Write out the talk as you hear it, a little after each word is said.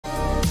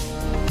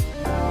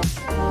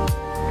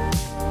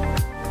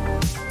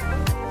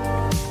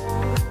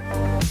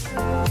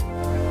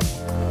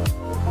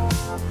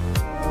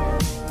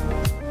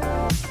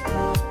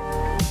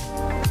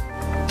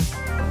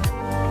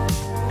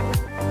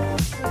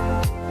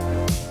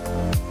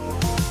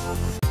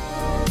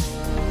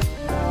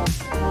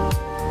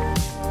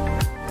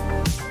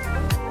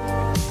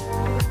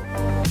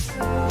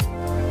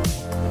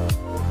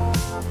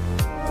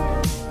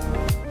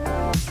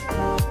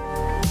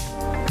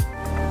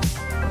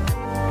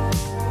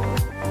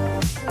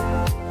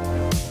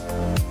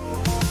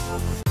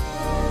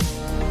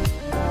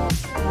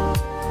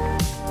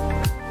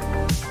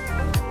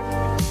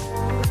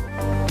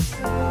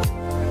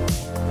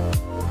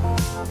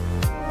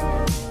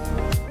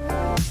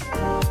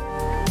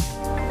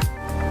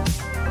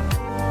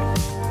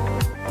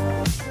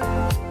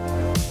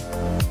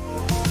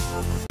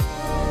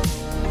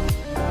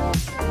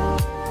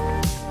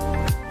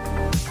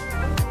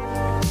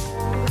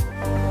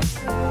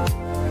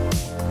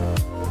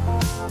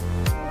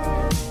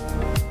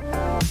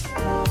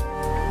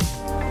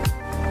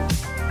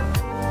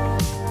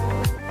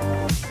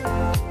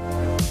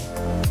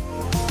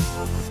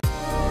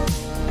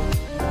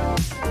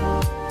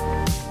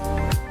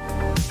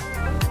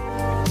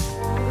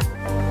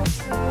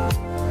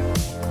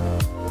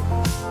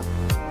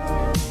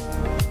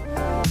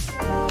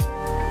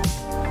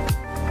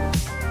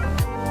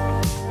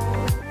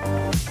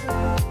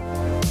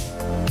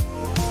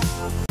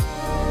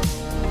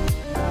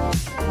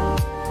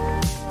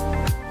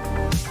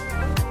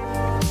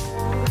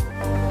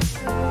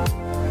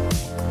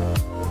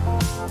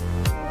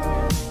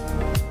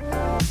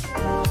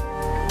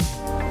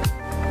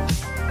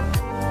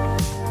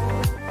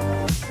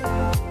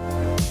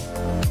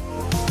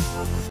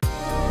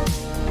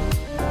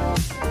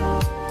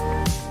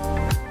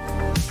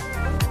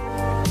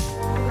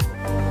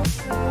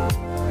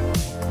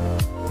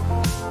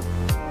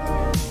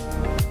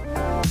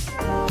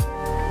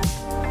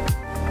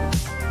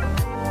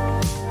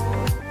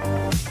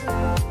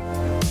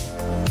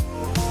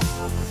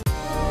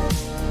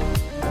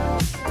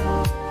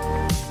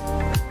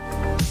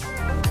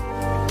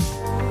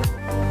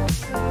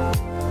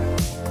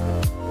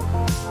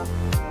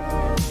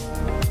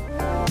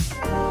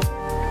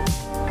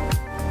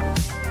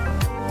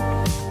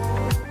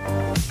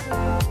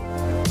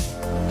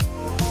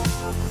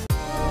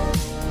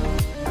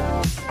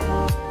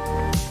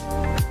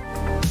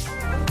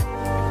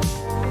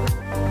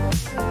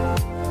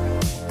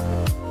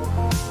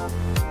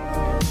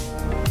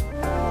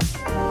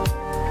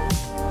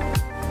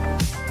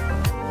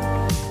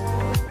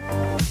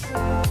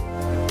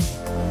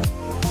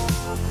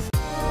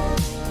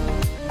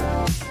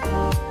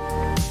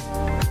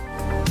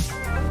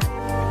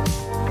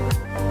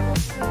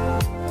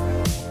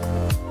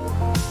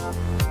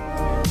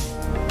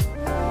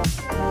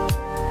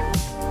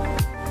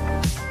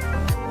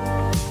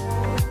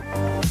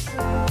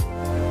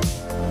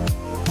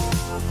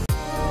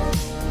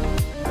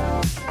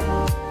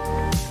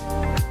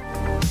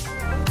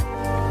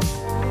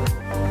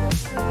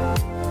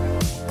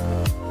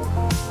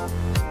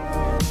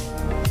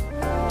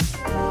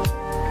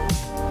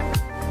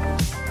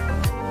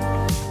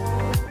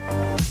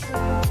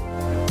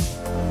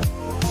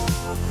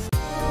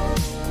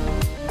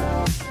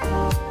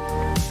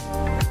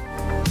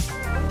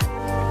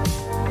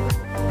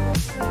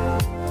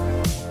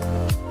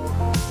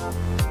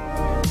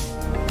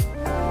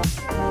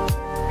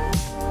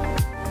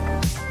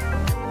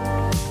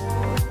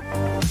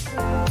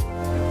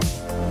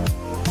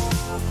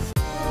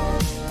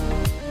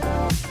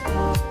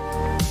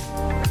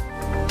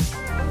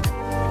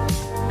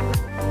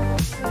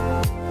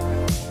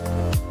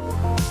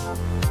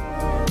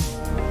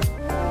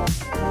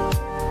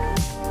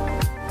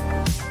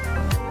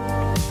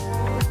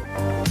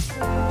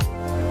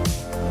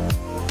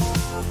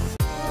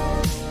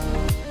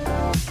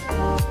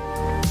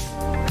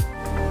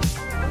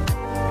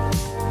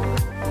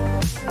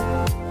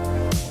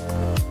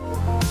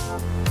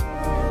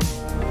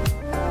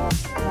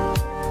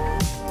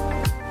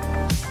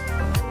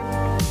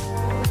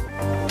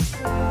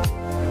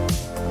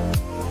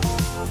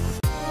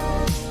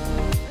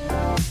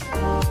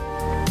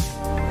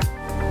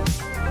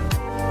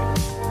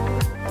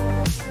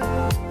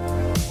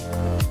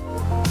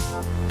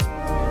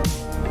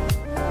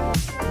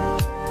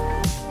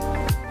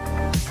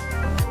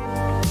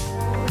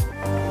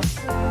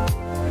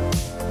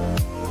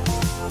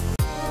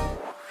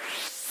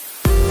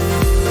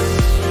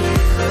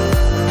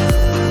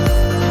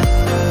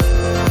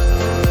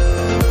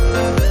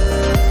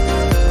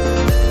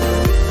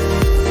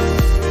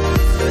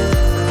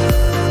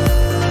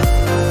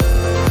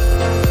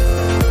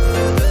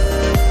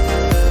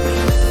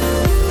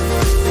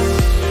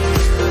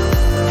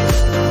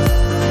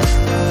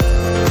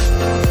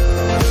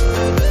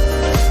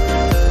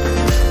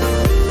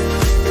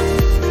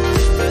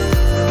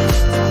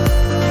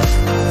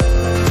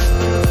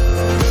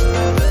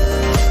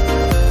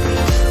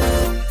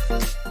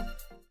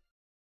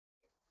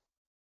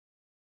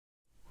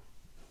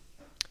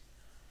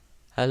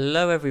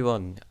Hello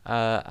everyone,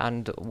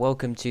 and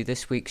welcome to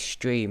this week's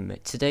stream.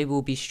 Today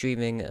we'll be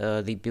streaming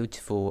the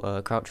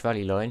beautiful Crouch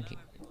Valley Line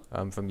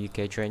from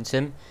UK Train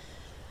Sim.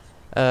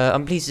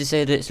 I'm pleased to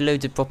say that it's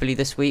loaded properly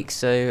this week,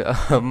 so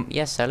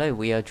yes, hello,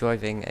 we are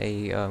driving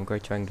a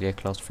Greater Anglia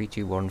Class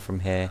 321 from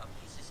here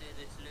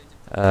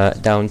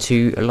down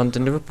to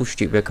London Liverpool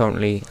Street. We're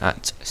currently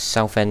at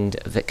Southend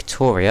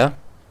Victoria.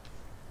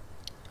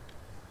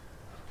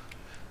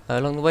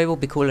 Along the way we'll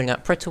be calling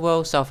at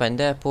Prittlewell, Southend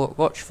Airport,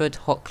 Rochford,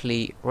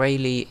 Hockley,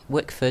 Rayleigh,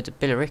 Wickford,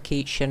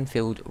 Billericay,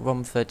 Shenfield,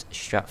 Romford,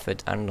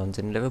 Stratford and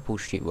London Liverpool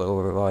Street will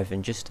arrive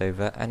in just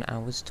over an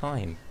hour's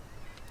time.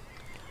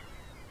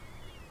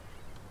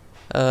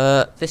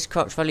 This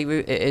Crouch Valley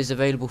route is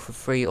available for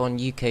free on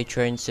UK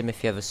Train Sim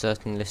if you have a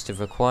certain list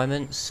of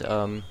requirements.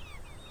 I'll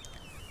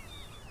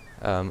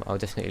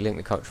definitely link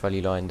the Crouch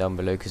Valley Line down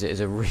below because it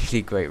is a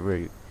really great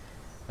route.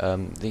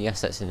 The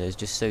assets in it is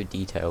just so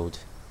detailed.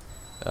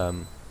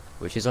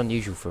 Which is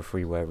unusual for a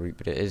freeware route,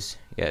 but it is,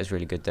 yeah, it's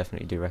really good.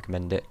 Definitely do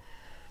recommend it.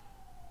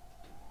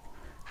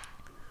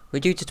 We're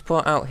due to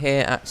depart out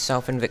here at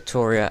Southend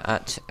Victoria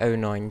at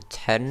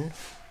 09:10.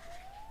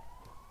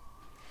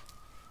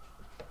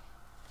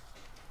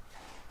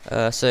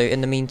 So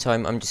in the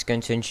meantime, I'm just going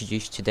to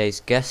introduce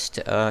today's guest,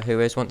 who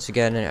is once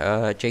again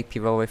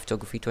JP Railway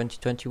Photography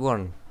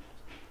 2021.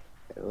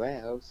 Who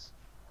else?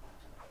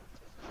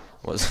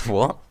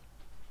 What?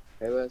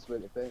 Who else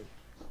will it be?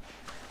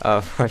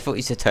 Oh, I thought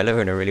you said hello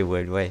in a really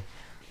weird way.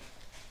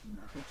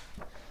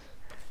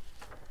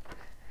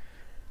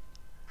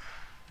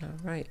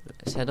 Alright,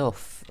 let's head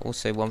off.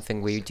 Also, one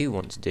thing we do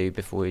want to do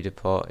before we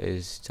depart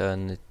is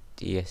turn the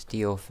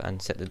DSD off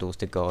and set the doors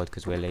to guard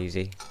because we're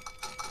lazy.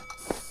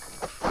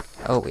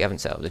 Oh, we haven't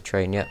set up the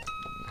train yet.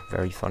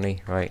 Very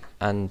funny, right.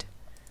 And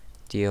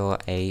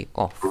DRA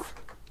off.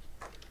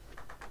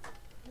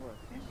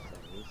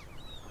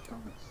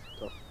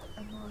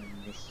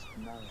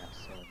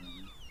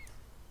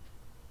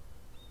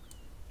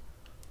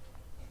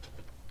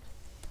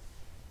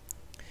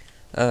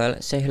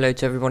 Let's say hello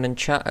to everyone in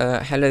chat.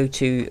 Hello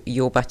to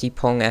Your Batty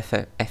Pong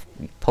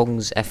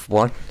Pong's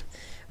F1.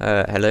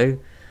 Hello.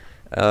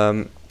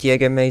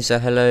 Diego Meza,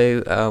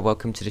 hello.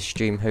 Welcome to the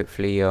stream.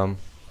 Hopefully, you're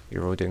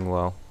all doing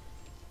well.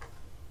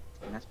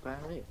 That's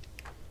about it.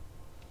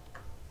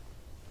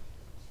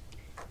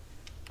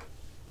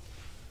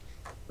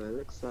 Well, it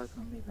looks like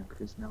I'm leaving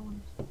because no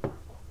one's.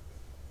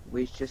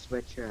 We just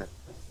read chat.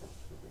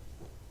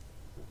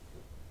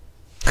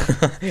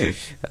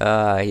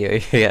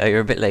 You're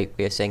a bit late.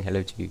 We are saying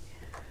hello to you.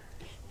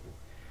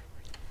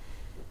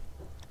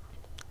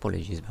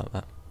 Apologies about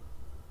that.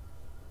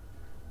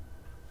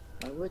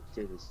 I would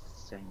do the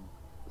same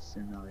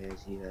scenario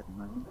as you at the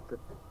moment, but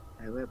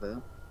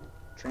however,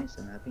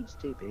 Trainson have been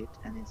stupid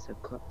and it's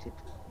corrupted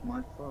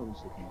my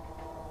files again.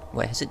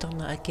 Wait, has it done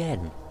that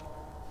again?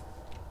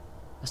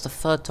 That's the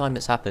third time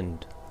it's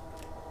happened.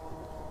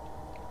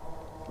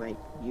 Wait,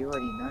 you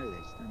already know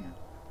this, don't you?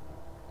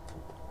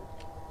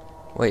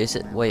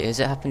 Wait, has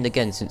it happened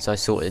again since I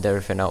sorted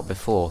everything out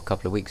before, a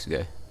couple of weeks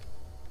ago?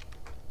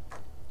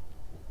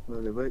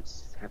 Well, the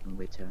routes haven't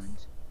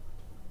returned.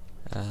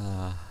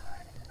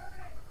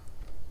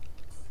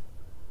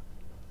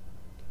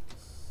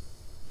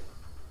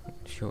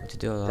 Sure what to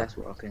do with that. That's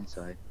what I can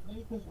say.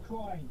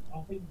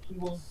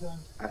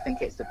 I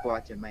think it's the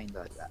brighter main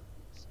light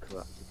that's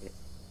corrupted it.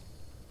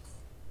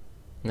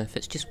 No, if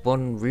it's just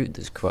one route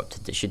that's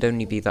corrupted, it should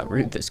only be that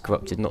route that's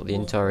corrupted, not the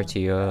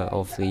entirety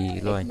of the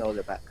line. Ignore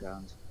the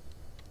background.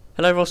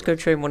 Hello Roscoe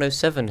Train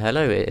 107,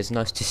 hello, it is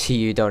nice to see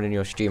you down in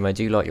your stream. I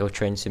do like your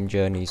Train Sim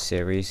Journeys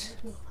series.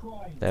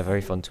 They're very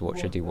fun to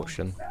watch, I do watch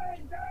them.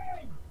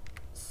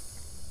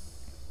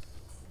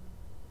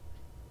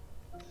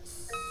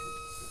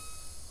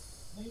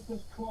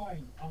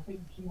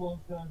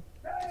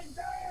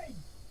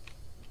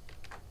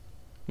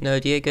 No,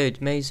 Diego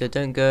Meza,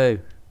 don't go.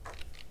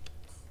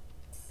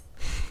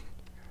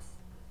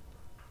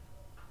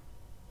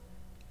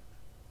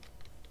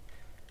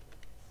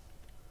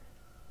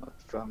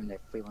 Driving their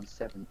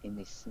 317 in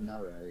this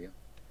snow area.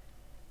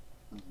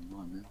 Oh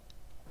my man.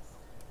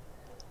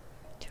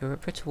 We're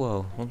at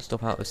Prittlewell, one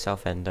stop out of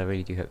Southend. I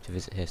really do hope to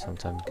visit here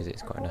sometime because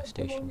it's quite a nice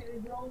station.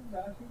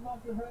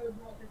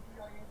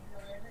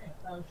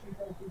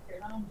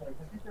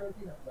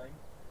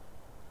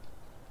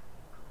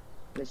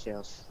 Literally, I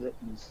was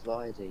slipping and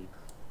sliding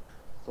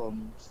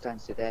from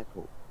Stansted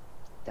Airport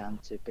down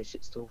to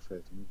Bishop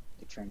Stortford and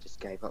the train just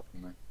gave up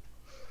on me.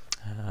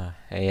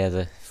 Yeah,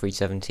 the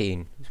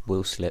 317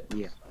 will slip.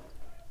 Yeah.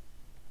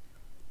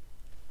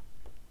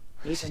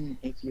 Even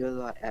if you're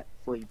like at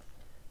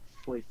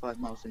 45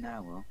 miles an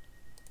hour,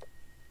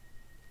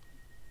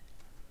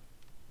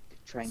 the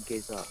train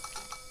gives up.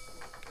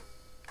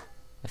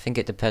 I think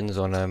it depends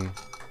on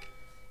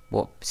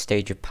what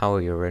stage of power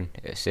you're in.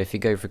 So if you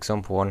go, for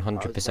example,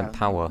 100%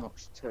 power,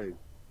 Notch 2.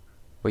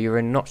 well, you're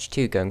in notch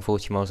 2 going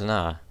 40 miles an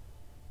hour.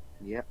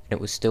 Yep. And it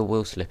was still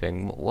wheel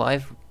slipping. What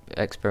I've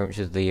experienced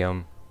with the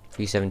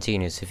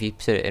 317 is if you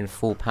put it in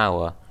full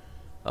power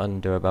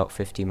under about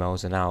 50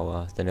 miles an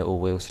hour, then it will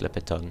wheel slip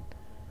a ton.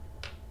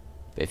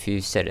 But if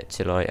you set it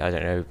to like, I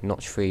don't know,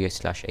 notch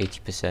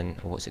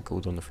 3/80%, or what's it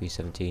called on the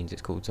 317s?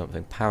 It's called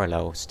something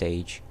parallel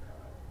stage.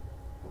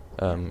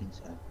 I think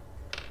so.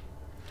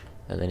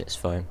 And then it's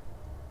fine.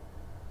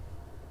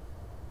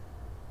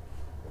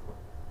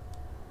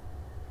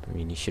 I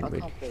mean, you I shouldn't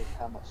really. can't believe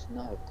how much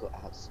snow I've got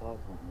outside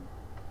right now.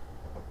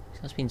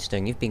 It's been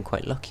snowing. You've been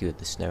quite lucky with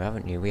the snow,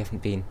 haven't you? We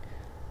haven't been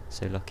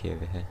so lucky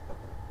over here.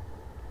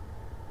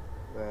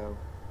 Well,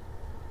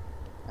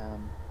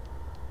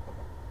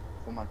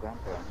 for my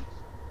grandparents,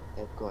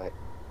 they've got it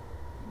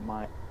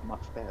much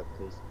better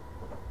because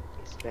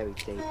it's very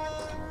deep.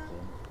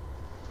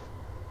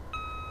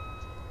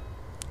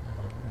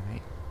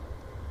 Alright.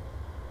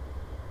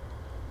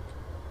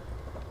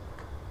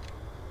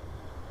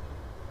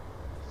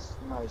 The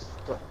snow's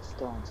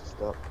starting to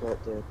stop,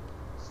 but the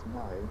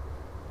snow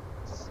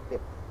is a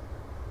bit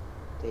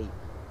deep.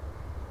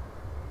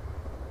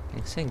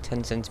 I'm saying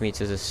 10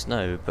 centimeters of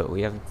snow, but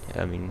we haven't.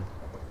 I mean,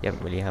 you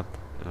haven't really had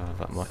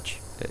that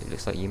much. But it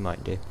looks like you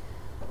might do.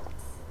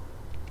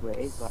 Well, it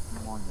is like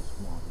 -1,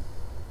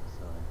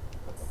 so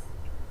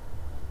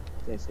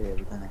they say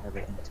we're gonna have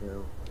it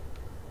until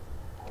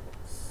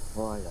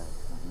Friday.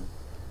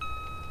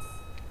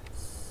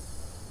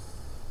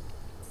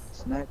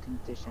 Snow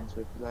conditions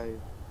with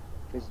low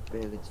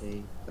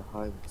visibility, the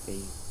high would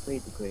be 3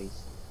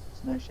 degrees.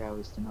 Snow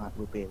showers tonight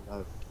will be a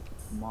low of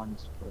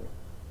 -3.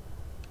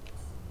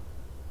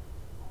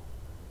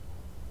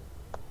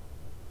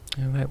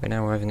 Alright, we're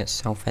now arriving at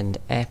Southend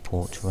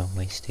Airport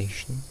railway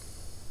station.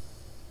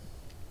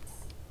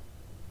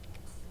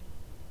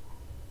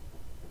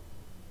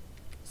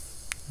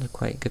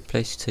 Quite a good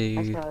place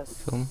to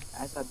film.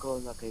 As I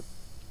got like a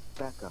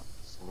backup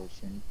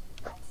solution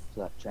to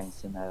like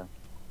Trainson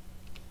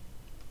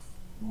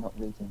not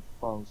reading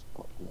files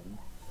properly,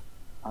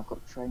 I've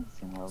got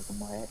Trainson World on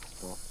my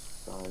Xbox,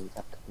 so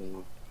that could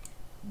be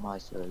my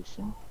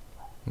solution.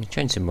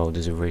 Train Sim World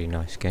is a really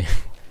nice game.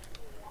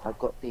 I've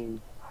got the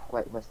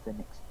Great Western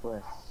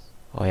Express.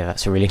 Oh yeah,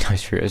 that's a really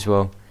nice route as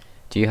well.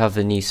 Do you have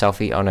the new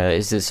Southeast? Oh no,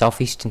 is the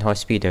Southeastern High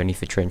Speed only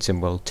for Train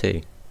Sim World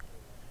 2?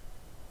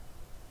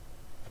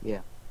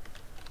 Yeah.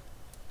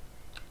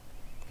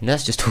 And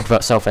let's just talk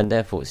about Southend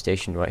Airport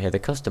Station right here. The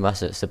custom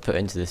assets they put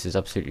into this is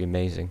absolutely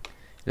amazing.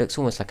 It looks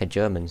almost like a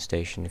German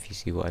station, if you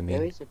see what I mean.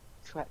 There is a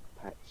track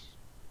patch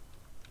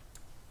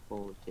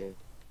for the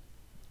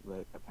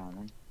road,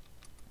 apparently.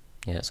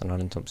 Yeah, it's on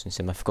Alan Thompson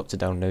Sim. I forgot to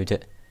download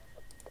it.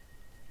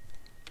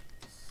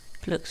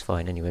 It looks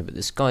fine anyway, but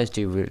the skies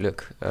do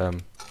look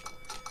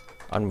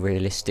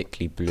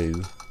unrealistically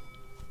blue.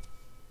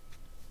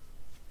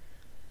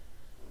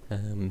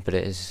 But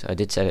it is. I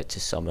did set it to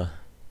summer.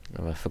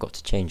 Oh, I forgot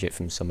to change it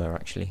from summer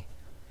actually.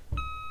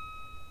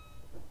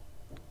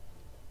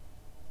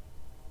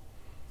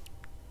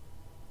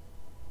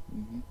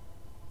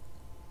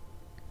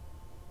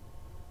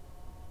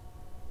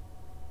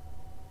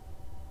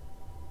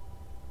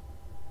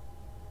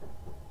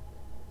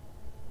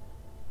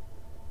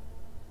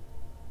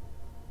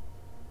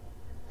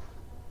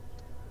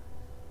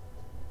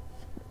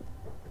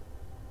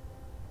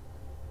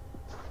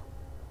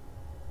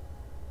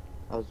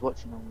 I was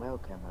watching on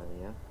Railcam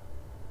earlier,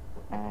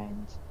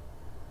 and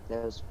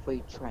there was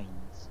 3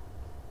 trains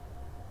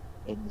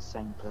in the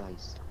same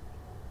place.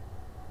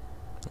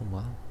 Oh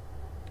wow.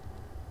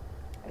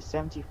 A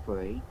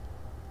 73,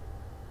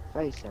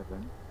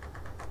 37,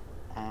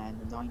 and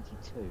a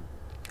 92.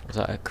 Was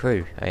that a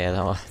crew? Oh yeah,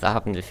 that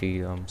happened a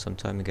few some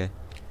time ago.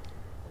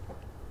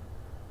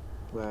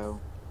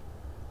 Well,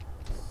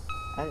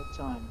 at the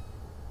time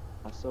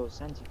I saw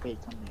 73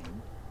 come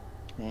in,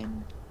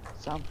 then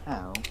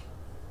somehow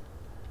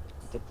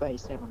the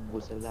 37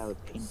 was allowed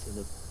into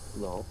the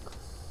block,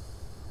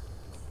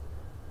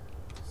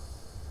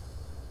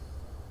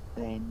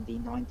 then the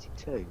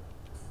 92.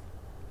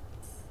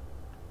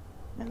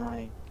 And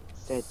I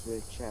said to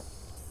the chap,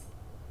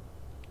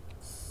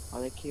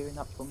 are they queuing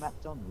up for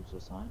McDonald's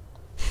or something?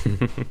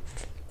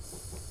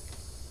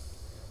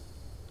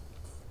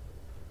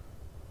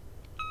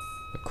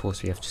 Of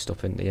course we have to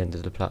stop at the end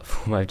of the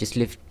platform. I've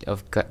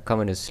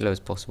come in as slow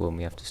as possible and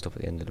we have to stop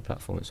at the end of the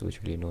platform. It's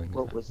always really annoying.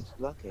 What was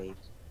lucky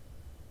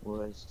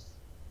was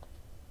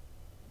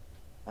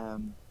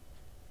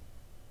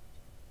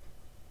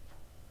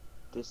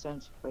the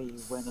 73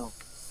 went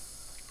off a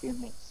few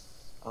minutes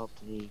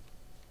after the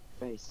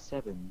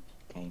 37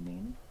 came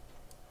in,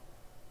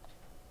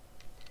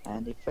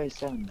 and the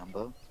 37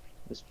 number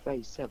was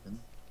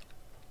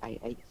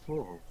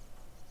 37884.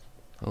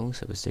 Oh,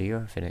 so it was the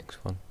Eurofenix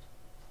one.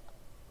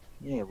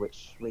 Yeah,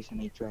 which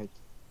recently dragged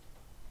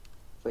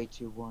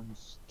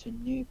 321s to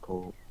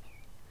Newport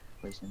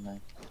recently.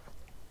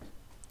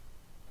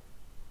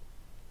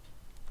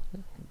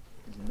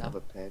 There's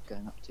another pair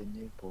going up to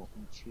Newport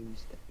on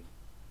Tuesday,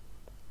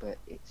 but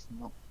it's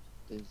not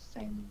the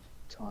same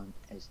time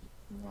as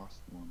the last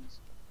ones.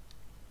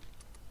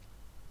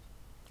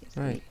 It's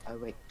right. The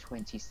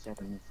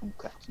 0827 from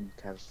Clapton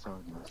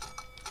Carousel.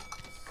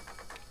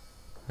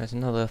 There's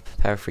another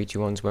pair of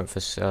 321s went for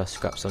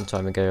scrap some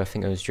time ago. I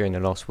think it was during the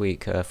last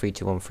week.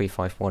 321,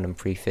 351 and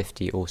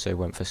 350 also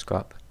went for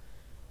scrap.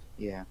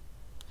 Yeah.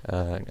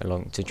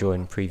 Along to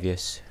join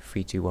previous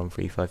 321,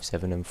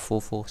 357 and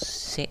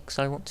 446,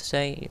 I want to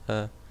say.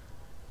 I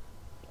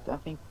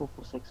think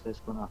 446 has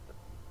gone up.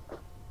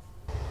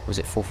 Was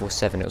it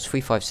 447? It was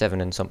 357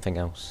 and something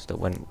else that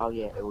went. Oh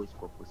yeah, it was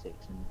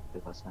 446 and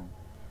 357.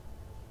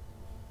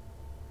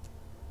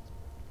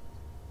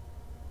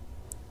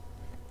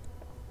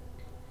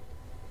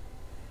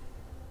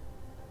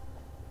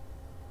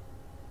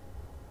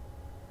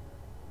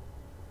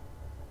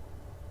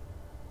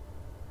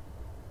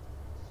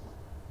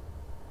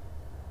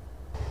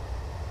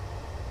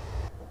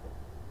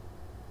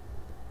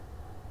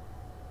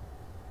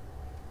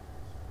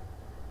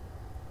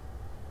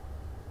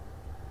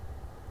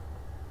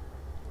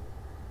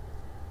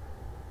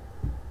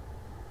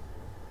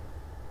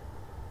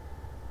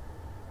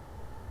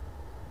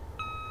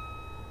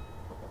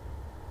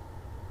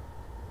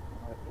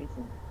 It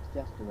isn't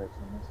just the roads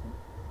are missing.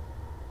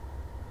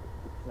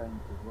 The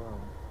trains as well.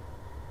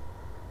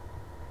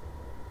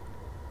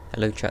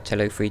 Hello chat,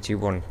 hello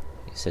 321.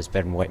 It says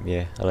Ben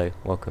Whitemere. Hello,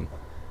 welcome.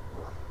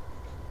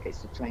 It's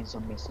the trains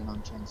are missing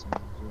on Cheltenham as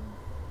well.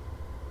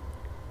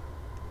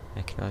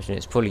 I can imagine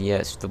it's probably, yeah,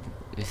 it's the,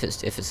 if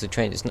it's the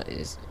train,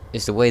 it's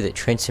the way that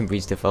Trenton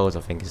reads the files,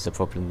 I think, is the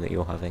problem that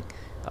you're having.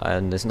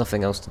 And there's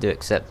nothing else to do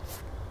except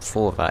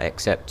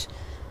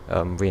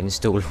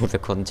reinstall all the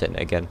content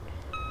again.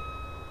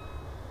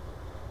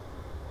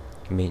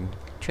 I mean,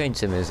 Train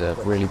Sim is a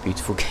really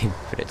beautiful game,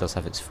 but it does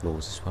have its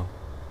flaws as well.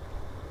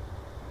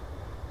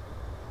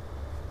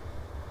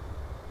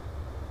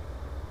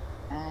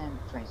 And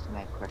trains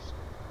may crash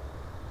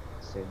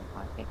soon.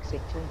 I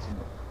exit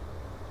Cheltenham.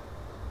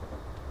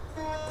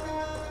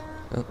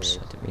 Oops, I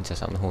didn't mean to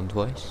sound the horn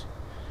twice.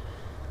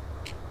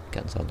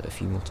 Can sound it a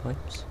few more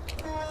times.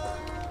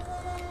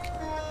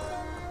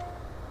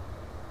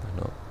 Why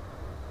not?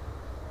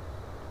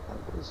 That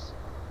was,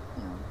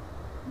 you know,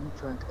 let me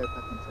try and go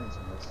back on trains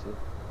and let's see.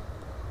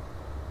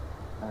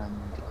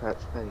 The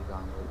Crouch Valley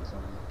Line route is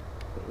on it.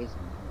 It isn't,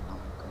 and I'm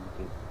going to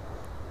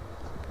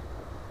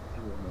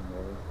do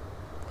really.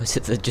 Was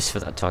it just for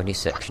that tiny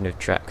section of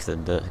track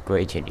that the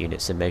gradient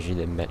units are measured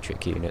in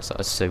metric units? That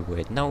was so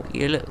weird. Now,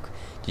 yeah, look.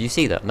 Did you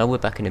see that? Now we're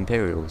back in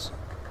Imperials.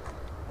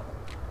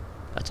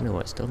 I don't know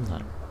why it's done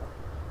that.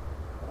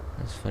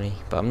 That's funny,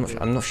 but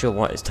I'm not sure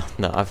why it's done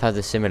that. I've had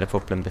a similar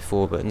problem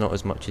before, but not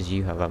as much as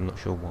you have. I'm not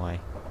sure why.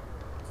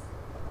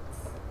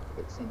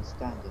 It's in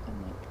standard,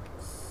 isn't it?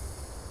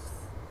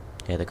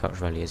 Yeah, the Crouch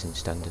Valley is in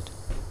standard.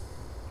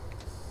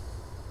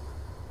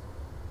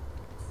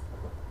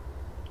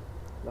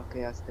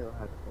 Lucky I still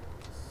have it.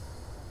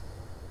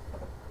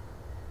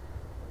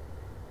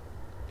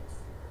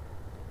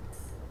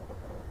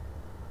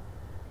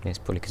 Yeah, it's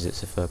probably because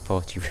it's a third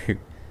party route.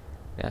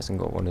 It hasn't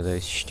got one of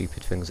those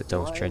stupid things that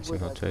tells Trenton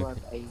how to open. Why would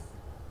I drive a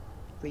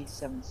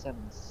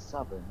 377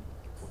 Southern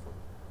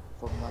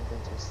from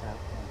London to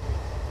Southend?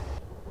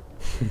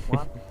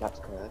 One, that's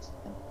cursed,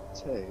 and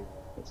two,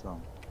 it's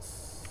wrong.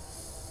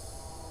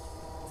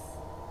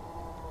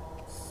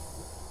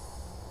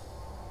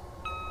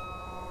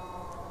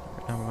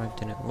 Now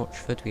arrived in at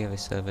Rochford. We have a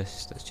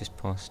service that's just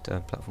past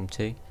platform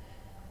 2.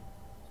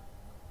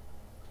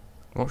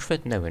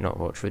 Rochford? No, we're not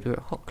Rochford. We're at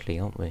Hockley,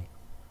 aren't we?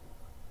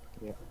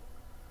 Yeah.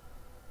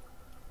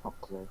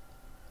 Hockley.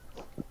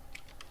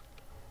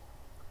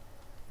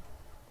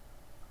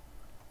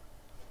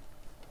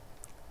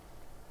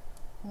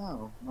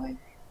 Oh, my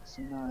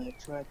scenario I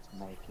tried to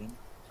making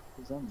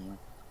is on here.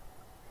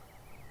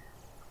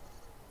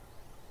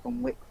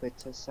 From Wickford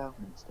to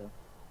Southminster.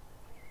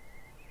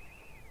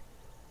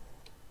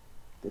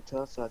 The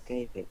task I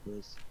gave it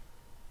was,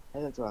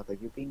 hello driver,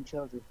 you're being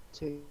charged with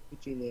 2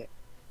 Juliet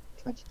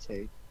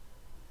 22,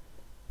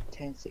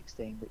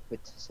 1016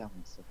 Wickford to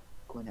Southminster,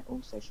 going at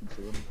all stations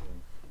to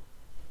London.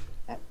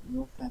 At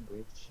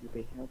Northamptonbridge, you'll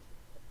be held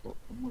for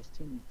almost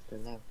 2 minutes to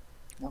allow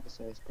another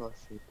service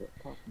past you, but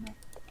apart from that,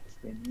 it's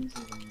been an easy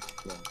one to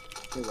drive.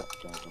 Good luck,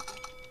 driver.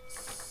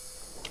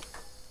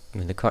 I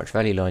mean, the Crouch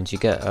Valley lines, you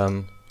get,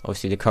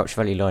 obviously the Crouch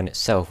Valley line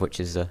itself,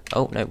 which is the...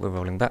 Oh, no, we're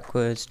rolling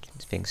backwards.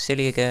 It's being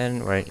silly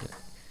again, right.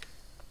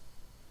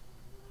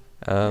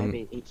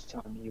 Maybe each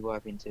time you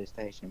arrive into a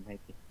station,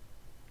 maybe,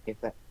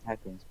 if that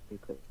happens, we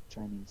put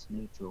train into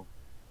neutral.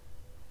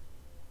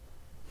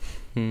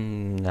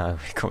 No,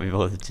 we can't be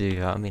bothered to do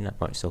that. I mean, that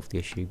might solve the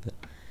issue, but...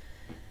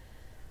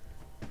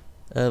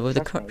 with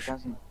the Crouch...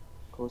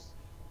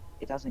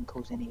 It doesn't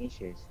cause any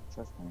issues,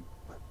 trust me.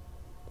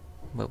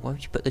 Well, why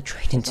would you put the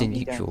train into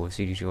neutral as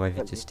soon as you arrive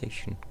at the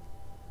station?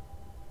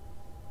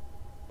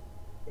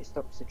 It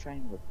stops the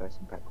train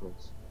reversing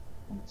backwards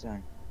on its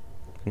own.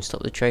 You can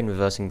stop the train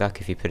reversing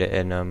back if you put it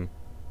in,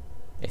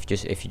 if you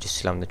just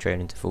slam the train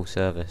into full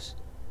service.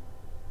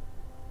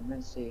 I'm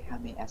going to see how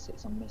many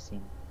assets I'm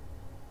missing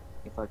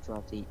if I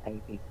drive the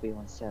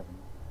AP317.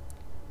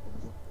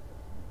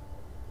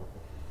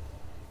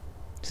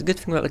 So the good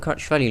thing about the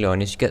Crouch Valley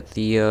line is you get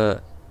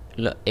the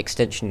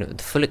the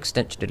full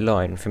extension of the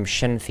line from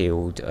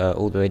Shenfield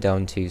all the way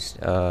down to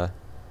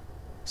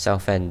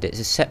Southend. It's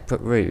a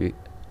separate route,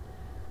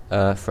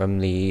 from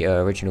the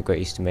original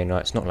Great Eastern Main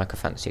Line. It's not like a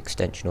fancy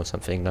extension or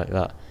something like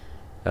that.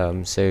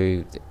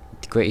 So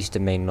the Great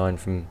Eastern Main Line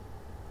from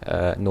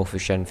north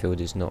of Shenfield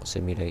is not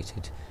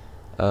simulated.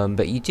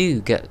 But you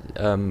do get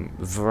a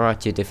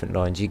variety of different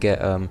lines. You get,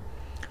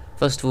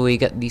 first of all, you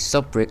get the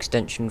Sudbury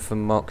extension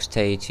from Marks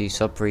Tay to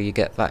Sudbury. You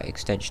get that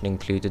extension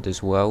included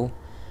as well,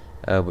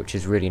 which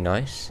is really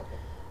nice.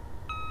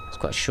 It's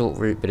quite a short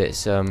route, but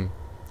it's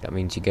that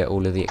means you get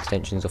all of the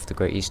extensions off the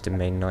Great Eastern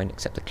Main Line,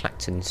 except the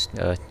Clacton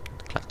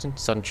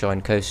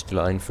Sunshine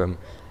Coastline from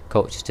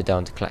Colchester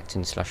down to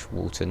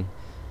Clacton/Walton.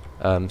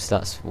 So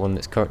that's one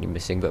that's currently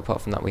missing, but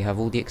apart from that we have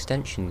all the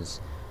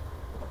extensions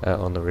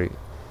on the route.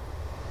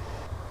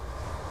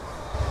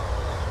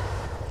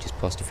 Just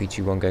past a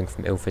 321 going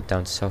from Ilford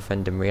down to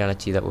Southend. In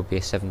reality that would be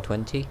a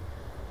 720.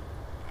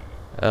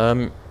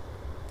 But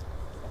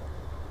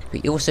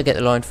you also get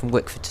the line from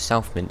Wickford to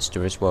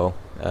Southminster as well.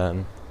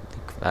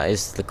 That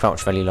is the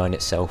Crouch Valley Line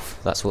itself.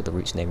 That's what the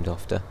route's named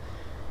after.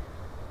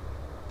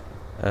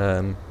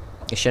 The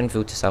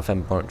Shenfield to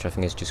Southend branch, I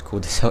think, is just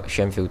called the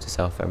Shenfield to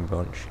Southend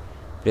branch.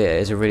 But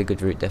it is a really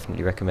good route.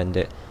 Definitely recommend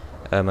it.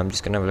 I'm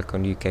just going to have a look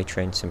on UK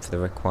Train Sim for the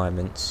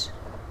requirements.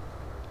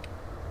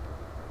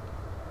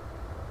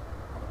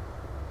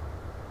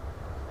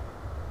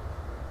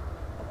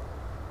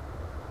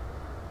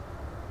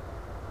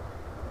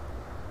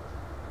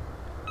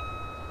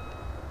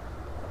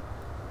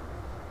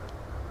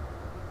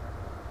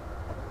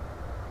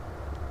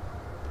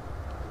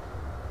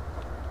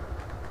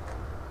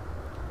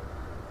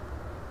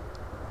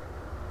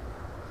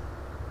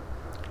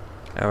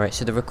 Alright,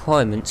 so the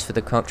requirements for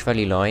the Crouch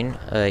Valley Line,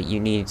 you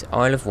need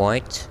Isle of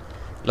Wight,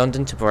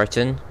 London to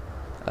Brighton,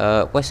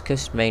 West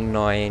Coast Main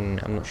Line.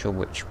 I'm not sure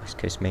which West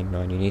Coast Main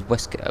Line you need.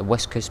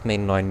 West Coast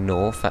Main Line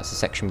North, that's the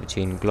section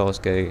between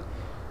Glasgow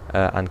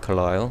and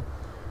Carlisle,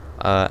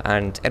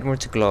 and Edinburgh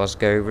to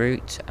Glasgow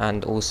route,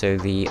 and also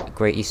the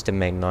Great Eastern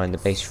Main Line, the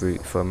base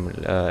route from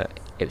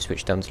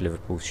Ipswich down to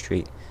Liverpool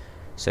Street.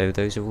 So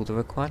those are all the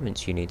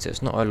requirements you need. So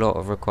it's not a lot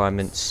of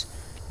requirements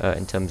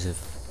in terms of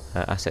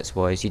assets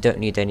wise. You don't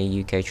need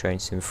any UK Train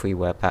Sim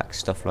freeware packs,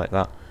 stuff like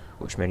that,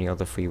 which many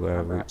other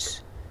freeware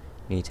routes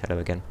need. Hello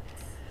again.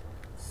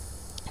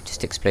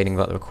 Just explaining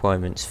about the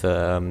requirements for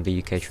the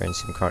UK Train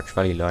Sim Crouch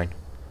Valley Line.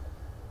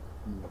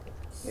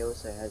 It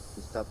also has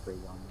the Sudbury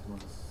line as well.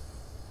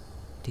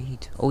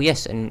 Indeed. Oh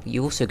yes, and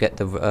you also get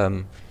the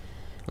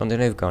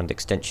London Overground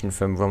extension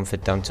from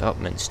Romford down to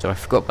Upminster. I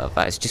forgot about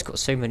that. It's just got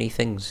so many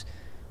things.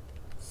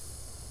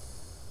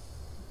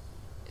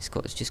 It's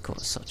just got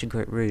such a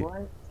great route.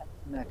 Why is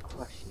that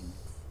crashing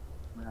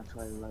when I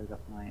try to load up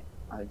my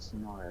own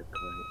scenario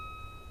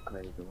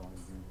created the wrong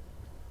thing?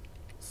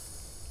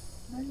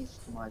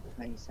 Managed to my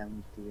Train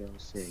Sim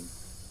DLC.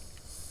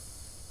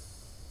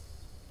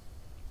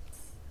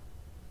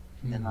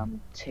 Then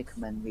I'm tick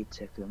 'em and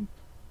re-tick 'em.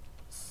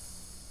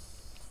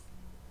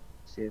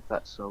 See if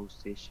that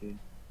solves the issue.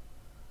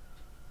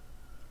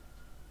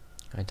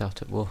 I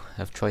doubt it will.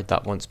 I've tried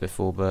that once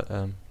before, but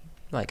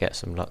might get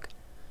some luck.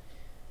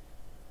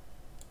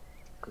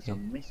 Because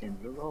I'm missing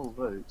the whole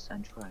routes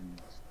and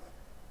trains.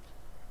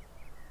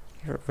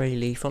 Here at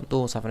Rayleigh, front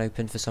doors haven't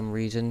opened for some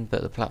reason,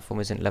 but the platform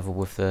isn't level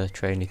with the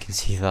train. You can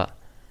see that.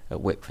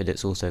 At Wickford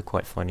it's also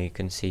quite funny. You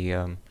can see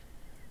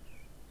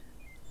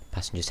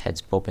passengers'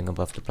 heads bobbing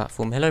above the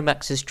platform. Hello,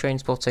 Max is train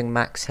spotting.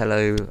 Max,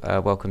 hello.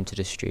 Welcome to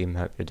the stream.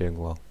 Hope you're doing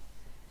well.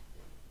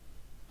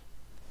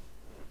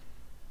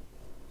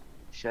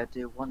 Should I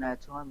do one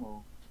at a time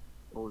or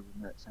all of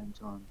them at the same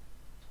time?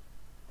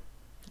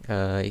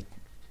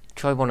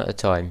 Try one at a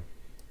time,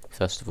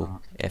 first of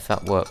all. If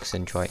that works,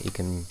 then you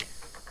can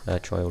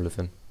try all of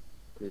them.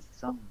 Because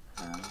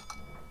somehow,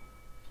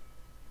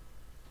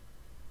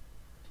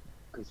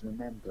 because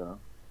remember,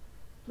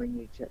 when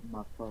you checked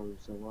my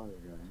files a while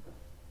ago,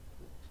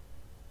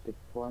 the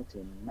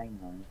Brighton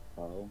mainline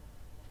file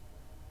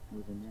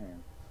wasn't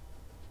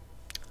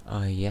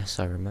there. Yes,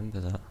 I remember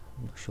that.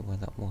 I'm not sure where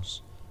that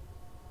was.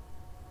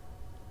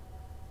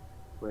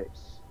 Which,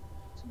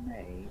 to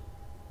me,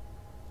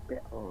 a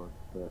bit odd,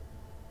 but...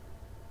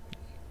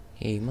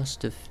 He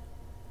must have...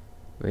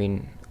 I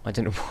mean, I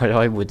don't know why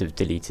I would have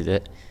deleted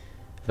it,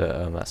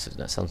 but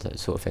that sounds like the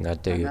sort of thing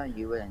I'd do. I know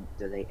you wouldn't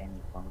delete any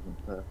files on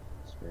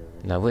purpose, really.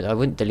 No, I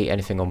wouldn't delete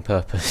anything on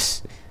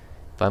purpose.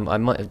 But I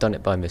might have done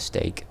it by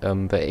mistake.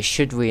 But it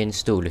should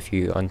reinstall if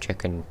you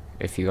uncheck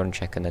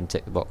and then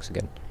tick the box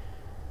again.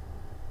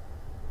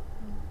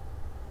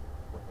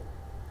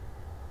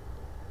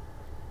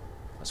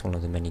 That's one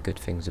of the many good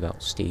things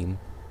about Steam.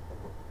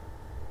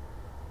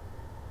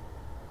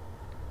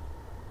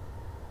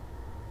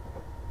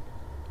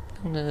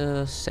 On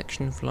the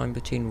section of line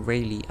between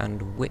Rayleigh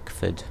and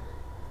Wickford.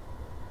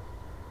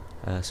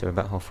 So we're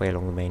about halfway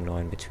along the main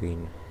line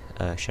between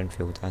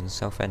Shenfield and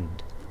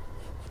Southend.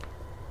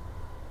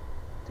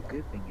 The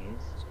good thing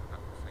is,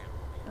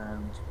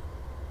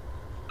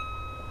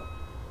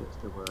 what's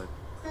the word?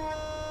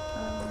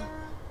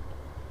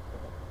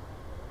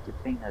 The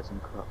thing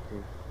hasn't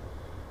corrupted.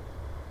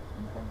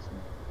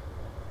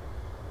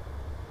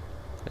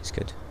 That's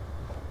good.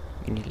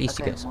 At least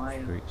you get some my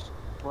fruits.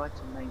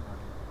 Brighton main line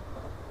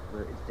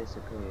where it's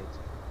disappeared.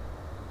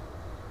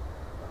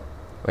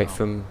 Wait, Oh,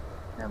 from...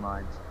 never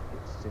mind.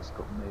 It's just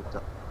got moved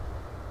up.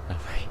 Oh,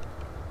 right.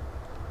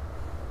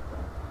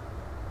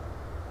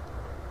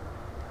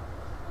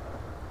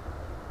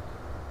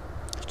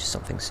 There's just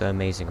something so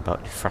amazing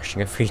about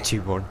thrashing a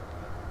 3-2-1.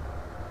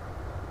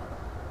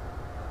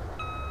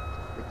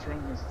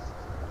 Between this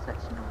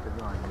section of the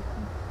line, you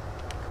can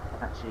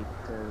actually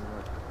go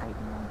like 80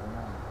 miles an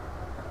hour.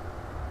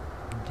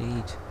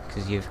 Indeed,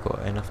 because you've got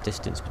enough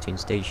distance between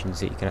stations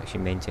that you can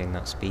actually maintain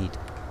that speed.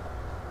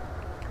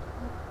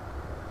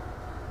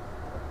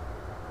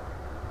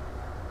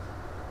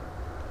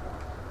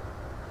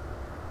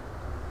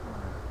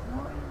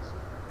 Mine's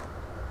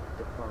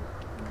default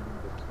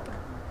number 10.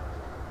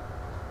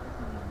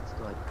 Hasn't even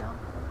started down.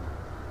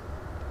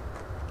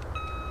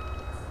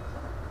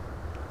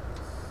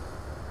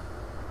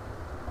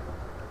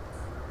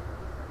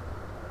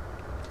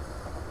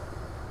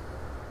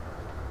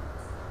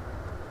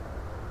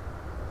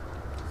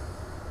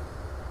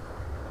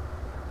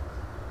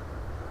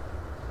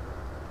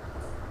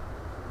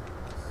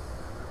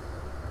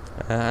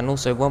 And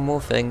also one more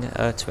thing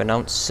to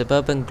announce,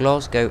 Suburban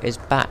Glasgow is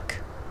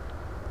back.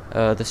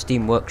 The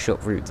Steam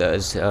Workshop route that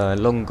is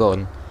long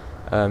gone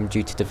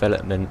due to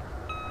development,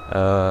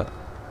 and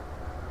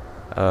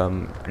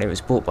it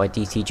was bought by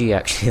DTG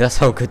actually. That's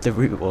how good the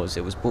route was.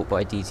 It was bought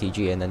by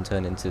DTG and then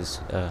turned into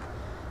the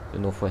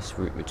northwest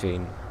route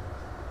between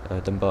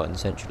Dumbarton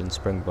Central and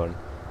Springburn.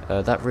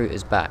 That route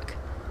is back,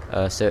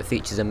 so it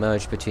features a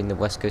merge between the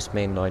West Coast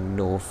Main Line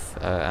North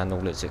and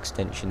all its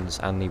extensions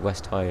and the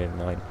West Highland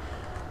Line.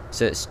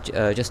 So it's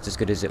just as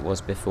good as it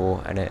was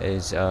before, and it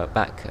is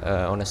back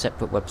on a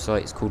separate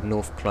website. It's called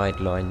North Clyde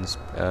Lines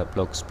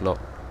Blogspot,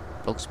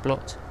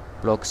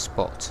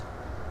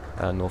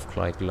 North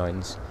Clyde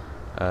Lines.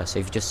 So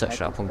if you just search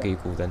that up on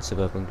Google, then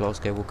Suburban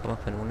Glasgow will come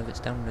up, and one of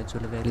its downloads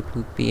will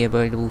be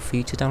available for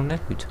you to download.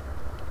 Can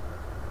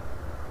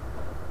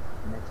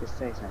I just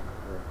say something?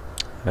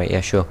 Right, yeah,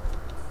 sure.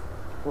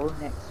 For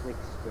next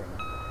week's stream,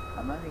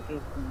 I'm only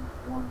giving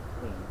one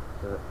thing,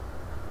 but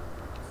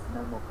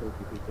no more could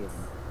be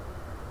given.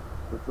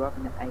 We're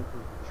driving an 80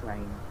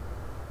 train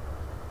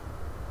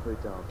through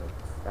Derby.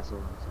 That's all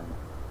I'm saying.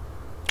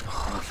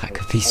 Oh, that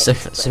could be so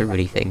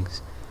many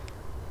things.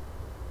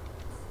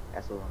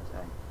 That's all I'm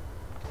saying.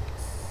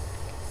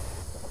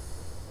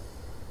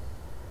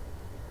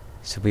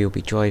 So we will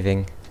be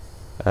driving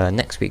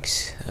next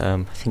week's.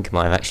 I think I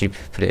might have actually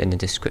put it in the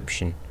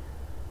description.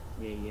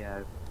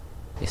 Yeah.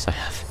 Yes, I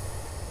have.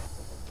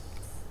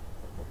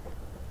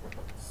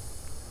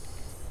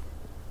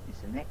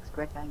 It's the next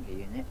Greg Anger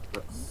unit,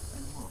 but I'm not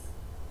saying more.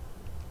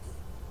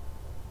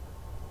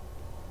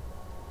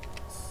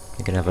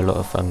 We're gonna have a lot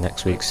of fun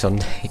next week,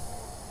 Sunday.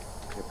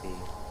 Could be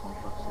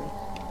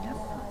 156, you never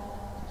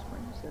know. Just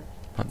Wednesday.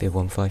 Might be a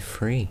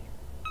 153.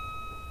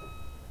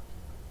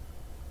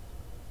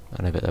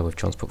 I know, but they're with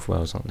Transport for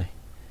Wales, aren't they?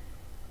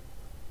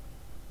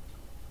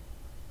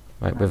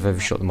 Right, we've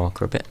overshot the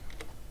marker a bit.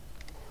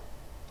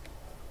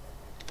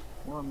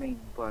 What I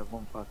mean by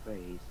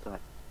 153 is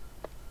like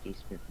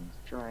East Midlands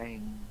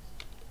trains,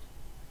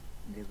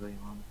 delivery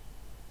one.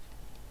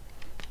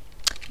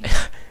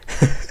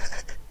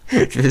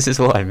 This is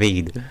what I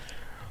mean.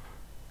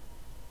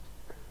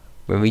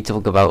 When we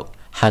talk about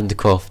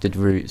handcrafted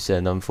routes,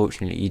 and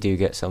unfortunately you do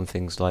get some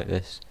things like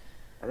this.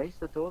 At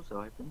least the doors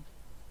are open.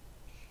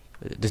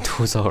 The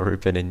doors are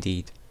open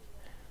indeed.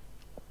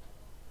 Oh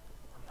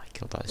my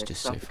god, that's They're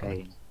just so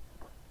funny.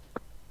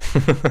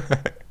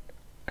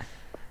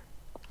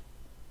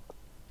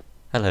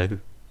 Hello.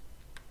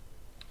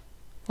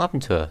 What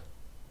happened to her?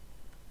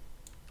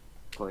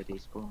 Probably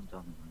despawned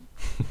on them.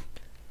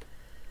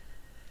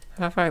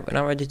 Alright, we're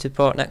now ready to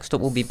depart. Next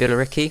up will be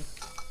Billericay.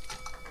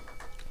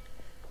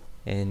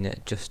 In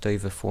just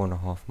over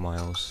 4.5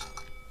 miles.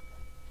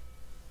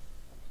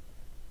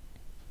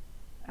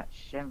 At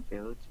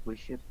Shenfield, we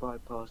should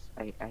bypass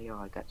a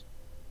AI that's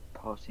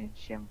passing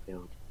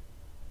Shenfield.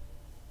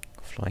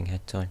 Flying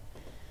head time.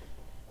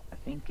 I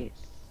think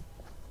it's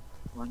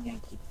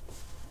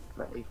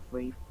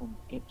 133 from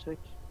Ipswich.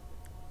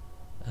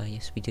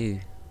 Yes we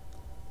do.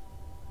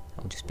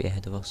 That'll just be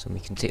ahead of us and we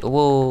can see.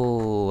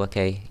 Whoa,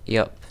 okay,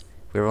 yep.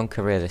 We're on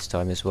career this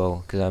time as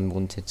well, because I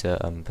wanted to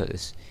put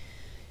this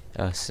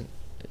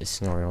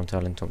scenario onto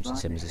Alan Thompson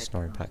Sim as a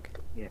scenario pack.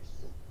 Yes,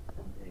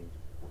 indeed.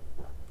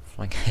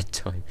 Flying head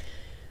time.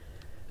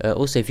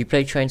 Also, if you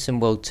play Train Sim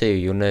World 2,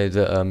 you'll know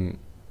that on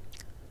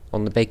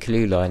the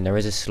Bakerloo line there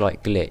is a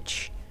slight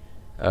glitch.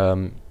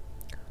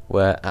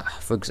 Where,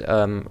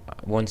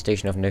 one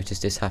station I've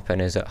noticed this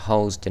happen is at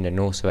Harlesden and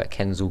also at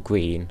Kensal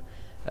Green.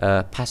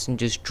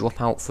 Passengers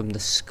drop out from the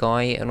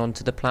sky and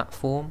onto the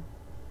platform.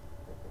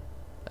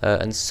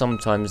 And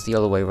sometimes the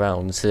other way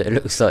round, so it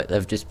looks like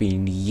they've just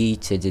been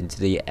yeeted into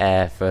the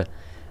air for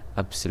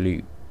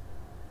absolute...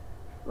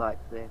 Like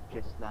they've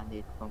just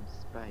landed from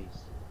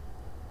space.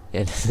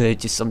 Yeah, they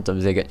just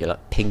sometimes they get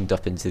like pinged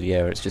up into the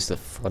air. It's just the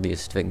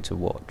funniest thing to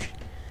watch.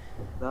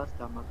 Last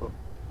time I got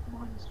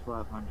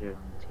 -500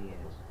 on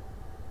TS.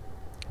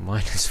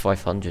 Minus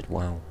 500,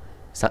 wow.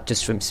 Is that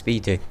just from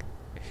speeding?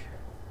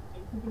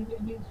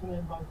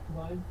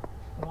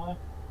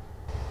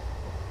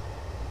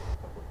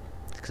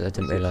 Because I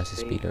didn't realise the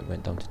speed limit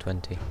went down to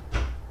 20.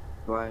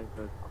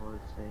 Driver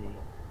quality,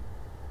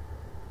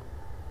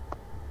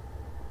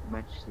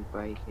 emergency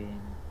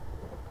braking,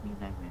 you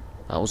name it.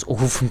 That was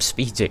all from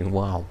speeding,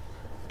 wow.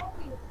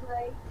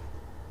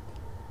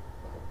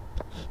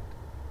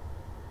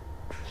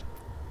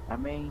 I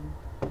mean,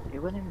 it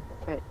wouldn't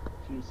affect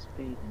you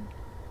speeding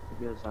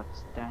if it was like a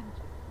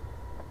standard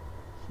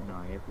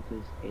scenario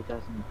because it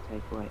doesn't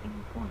take away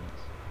any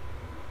points.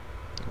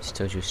 It just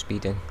tells you're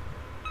speeding.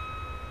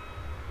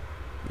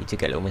 You do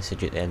get a little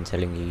message at the end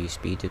telling you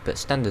speeded, but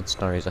standard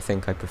scenarios I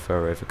think I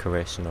prefer over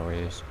career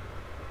scenarios.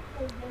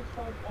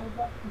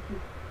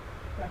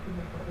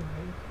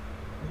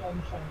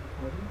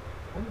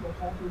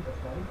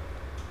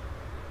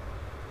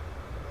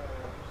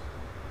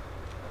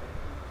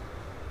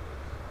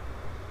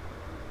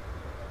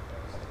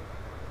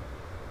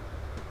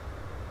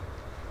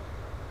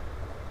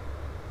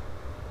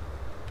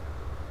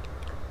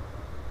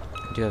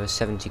 I do have a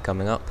 70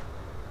 coming up.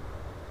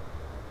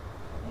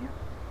 Yeah.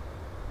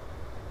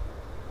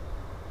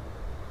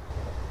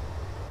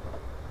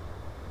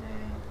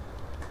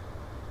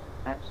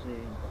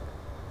 Actually,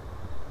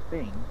 I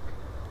think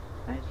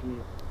as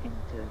you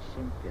enter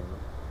Sheffield,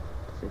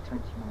 it's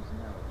 20 miles an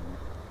hour, isn't it?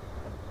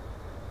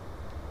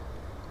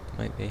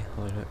 Might be, have a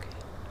look.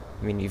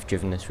 I mean, you've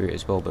driven this route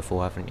as well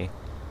before, haven't you?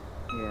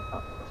 Yeah,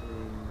 up to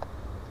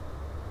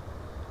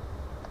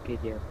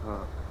Gideon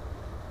Park.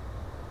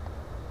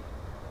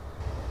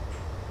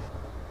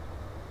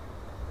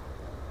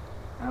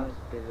 How is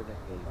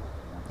Billericay?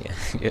 Yeah,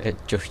 yeah,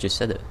 Josh just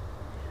said it.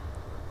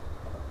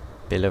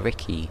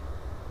 Billericay.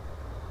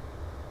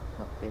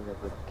 Not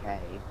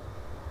Billericay.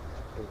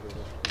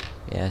 Billericay.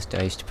 Yeah,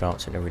 I used to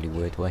pronounce it in a really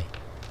weird way.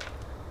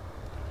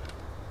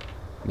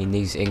 I mean,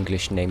 these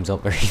English names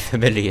aren't very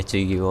familiar to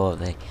you, are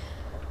they?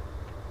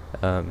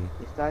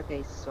 It's like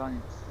a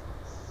silent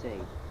C,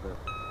 but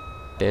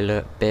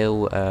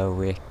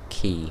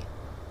Billericay.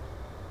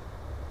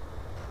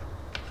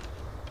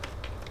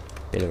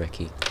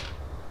 Billericay.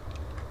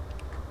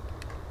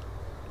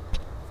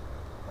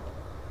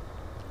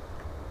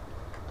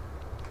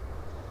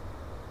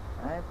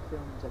 I have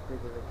filmed at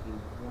Billericay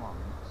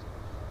once,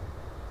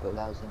 but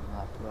that was in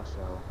like rush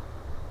hour.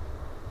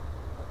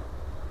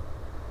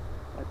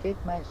 I did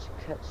manage to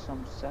catch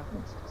some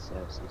Southend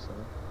services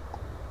though.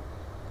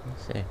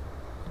 Let's see.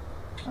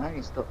 I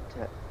only stopped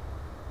at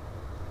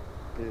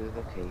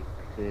Billericay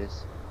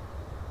because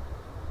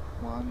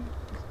one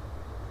is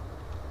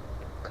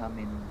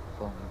coming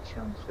from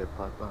Chelmsford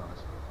by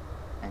bus,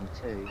 and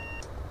two,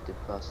 the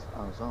bus I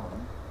was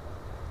on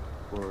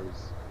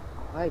was a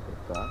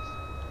hybrid bus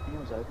and it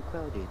was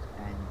overcrowded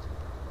and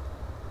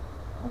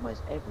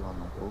almost everyone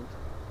on board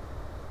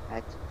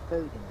had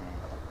food in there.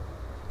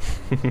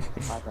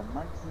 Either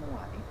munching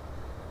away,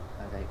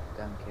 they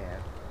don't care,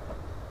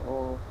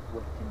 or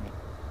whipping it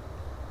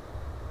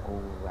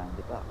all around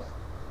the bus.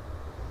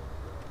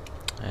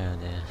 Oh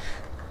dear.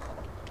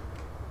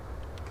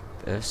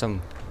 There are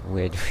some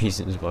weird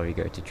reasons why we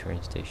go to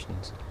train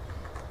stations.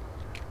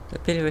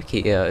 But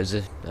Billericay, yeah, is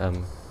a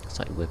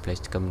slightly weird place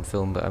to come and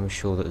film, but I'm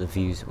sure that the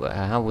views.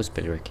 How was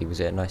Billericay? Was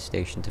it a nice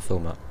station to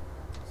film at?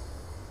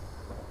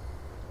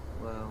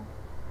 Well,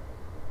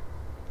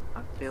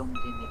 I filmed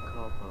in the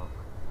car park.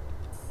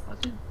 I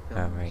didn't film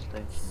Oh, on right.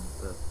 the station,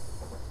 but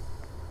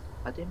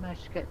I did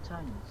manage to get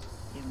tones,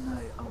 even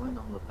though I went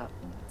on the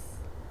platform.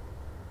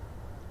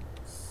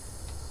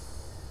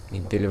 I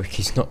mean,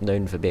 Billericay's not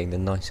known for being the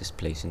nicest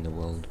place in the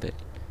world, but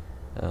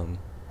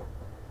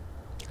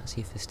let's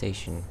see if the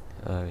station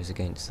is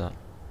against that.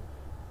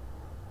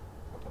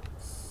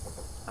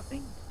 I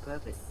think the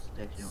perfect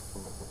station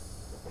for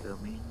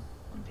filming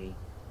on the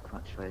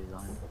Crouch Valley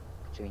Line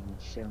between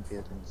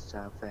Sheffield and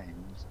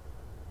Southend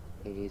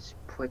is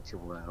pretty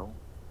well.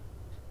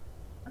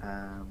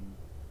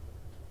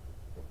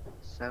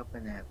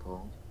 Southend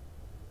Airport,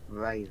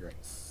 Rayleigh,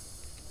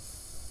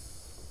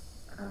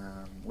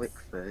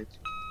 Wickford,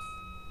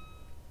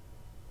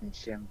 and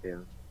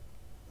Sheffield.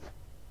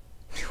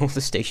 All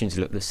the stations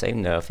look the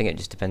same now. I think it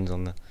just depends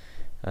on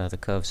the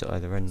curves at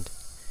either end.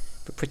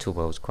 But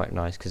Prittlewell's quite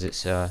nice because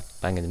it's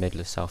bang in the middle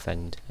of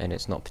Southend, and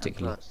it's not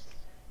particularly. And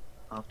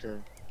plus,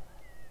 after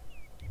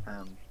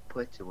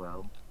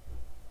Prittlewell,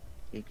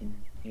 you can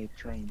hear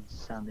trains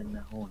sounding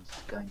their horns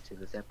going to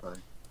the depot.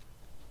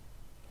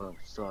 Well,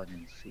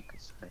 sirens, you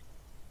could say.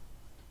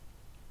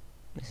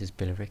 This is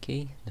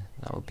Billericay.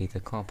 That would be the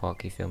car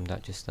park he filmed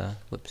at just there.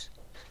 Whoops.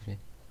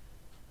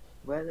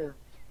 Where the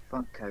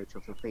front coach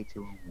of the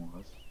 321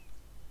 was,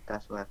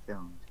 that's where I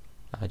filmed.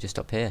 Just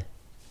up here.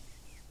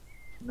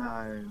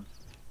 No,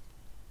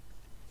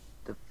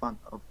 the front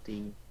of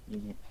the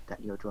unit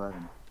that you're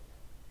driving.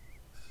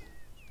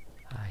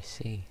 I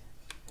see.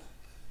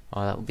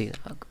 Oh, that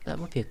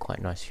would be a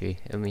quite nice view.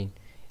 I mean,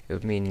 it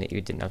would mean that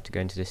you didn't have to go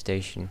into the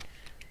station.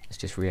 Let's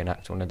just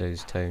reenact one of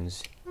those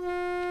tones.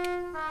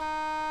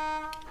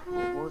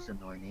 What was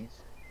annoying is,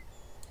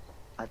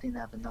 I didn't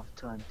have enough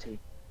time to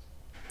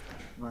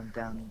run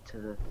down to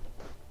the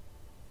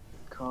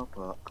car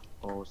park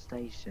or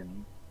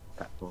station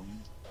platform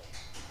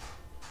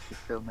to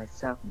film a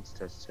Southend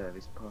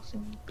service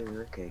passing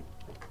Billericay.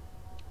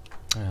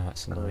 Oh,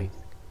 that's annoying.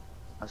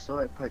 I saw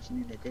it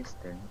approaching in the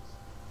distance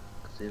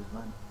because it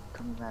was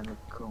coming around the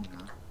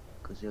corner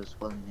because it was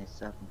following a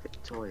Southend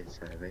Victoria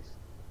service.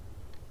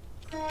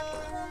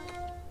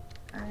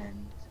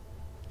 And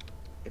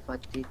if I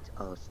did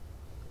ask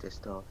the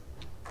staff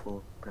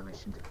for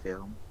permission to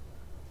film,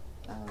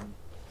 I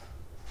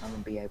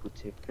wouldn't be able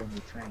to film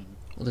the train.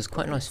 Well, there's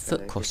quite a nice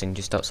foot crossing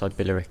just outside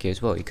Billericay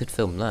as well. You could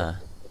film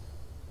there.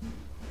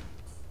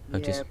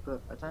 Yeah,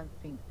 but I don't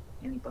think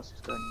any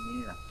buses go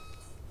near that,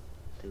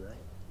 do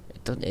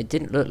they? It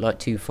didn't look like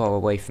too far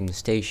away from the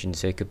station,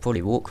 so you could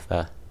probably walk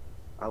there.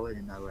 I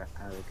wouldn't know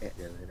how to get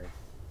there really,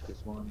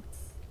 because one,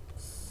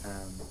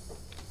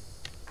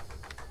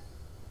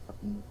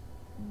 I've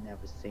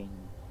never seen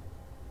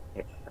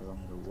it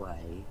along the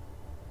way,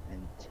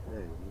 and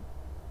two,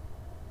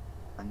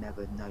 I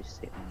never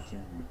noticed it on the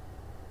journey.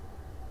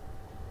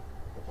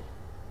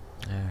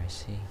 Oh, I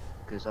see.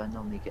 Because I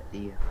normally get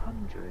the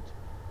 100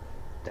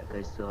 that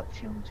goes to like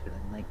Chelmsford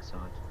and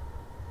Lakeside.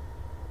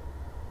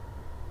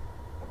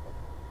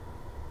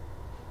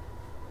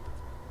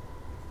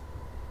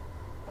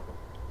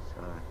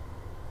 So.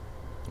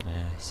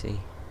 I see.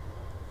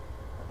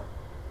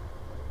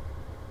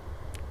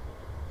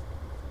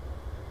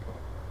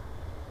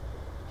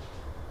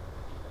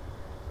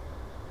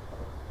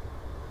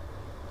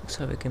 Looks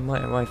like we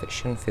might arrive at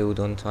Shenfield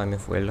on time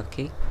if we're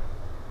lucky.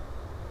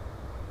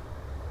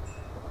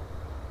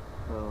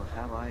 Well,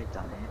 how I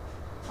done it,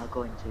 I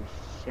got into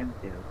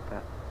Shenfield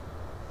about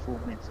 4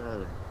 minutes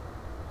early.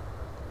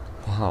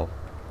 Wow.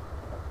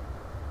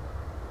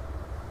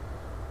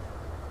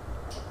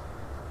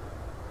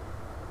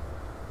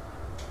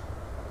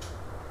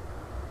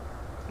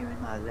 Even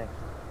though I left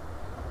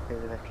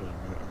Billericay a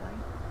minute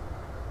late.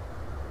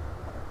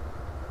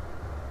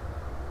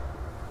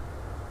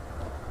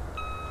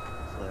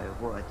 So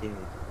what I did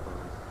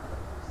was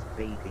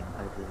speeding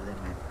over the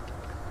limit.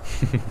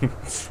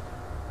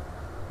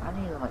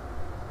 Only like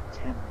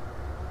 10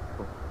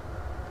 or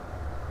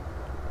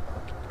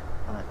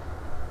like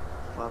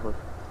 5 or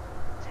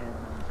 10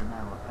 miles an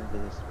hour over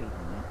the speed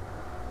limit.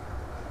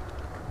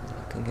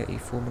 I can get you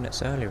 4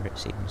 minutes earlier, it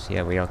seems.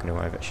 Yeah, we are going to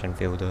arrive at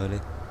Shenfield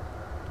early.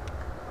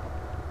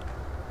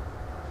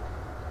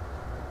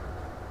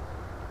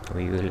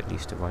 We will at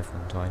least arrive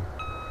on time.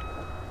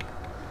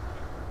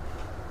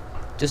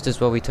 Just as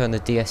well we turn the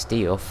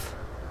DSD off.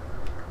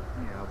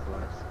 Yeah,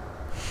 otherwise.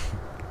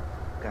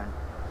 Going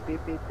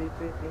beep beep beep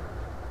beep beep.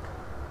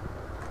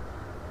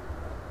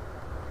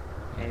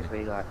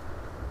 Every like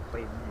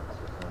 3 minutes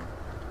or so.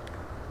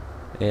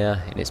 Yeah,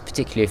 and it's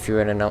particularly if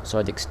you're in an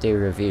outside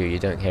exterior view, you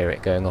don't hear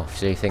it going off,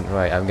 so you think,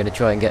 right, I'm going to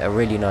try and get a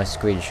really nice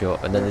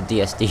screenshot, and then the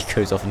DSD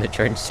goes off and the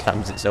train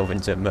slams itself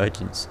into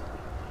emergence.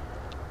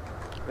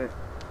 But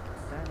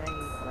don't they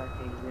like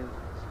a little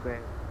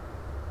square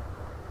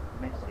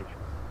message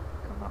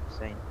come up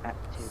saying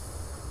active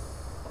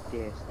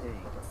DSD?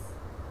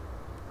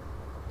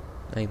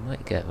 They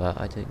might get that,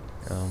 I don't,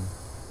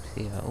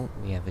 see that. Oh,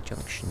 we have a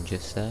junction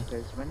just there.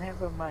 Because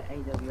whenever my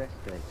AWS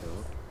goes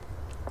off,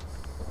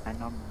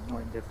 and I'm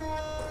not in the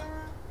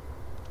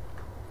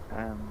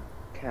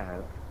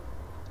cab,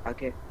 I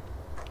get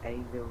a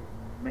little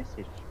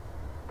message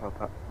pop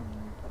up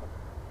on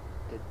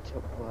the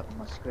top right of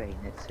my screen.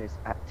 It says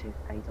active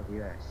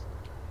AWS.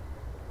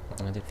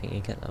 I don't think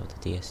you get that with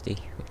the DSD,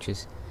 which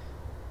is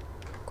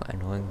quite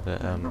annoying,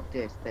 but No, not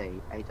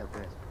DSD,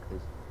 AWS,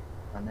 because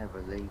I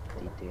never leave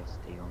the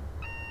DSD on.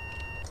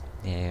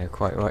 yeah, you're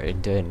quite right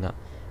in doing that.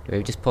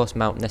 We've just passed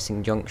Mount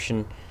Nessing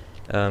Junction.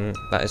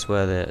 That is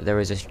where there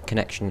is a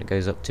connection that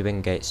goes up to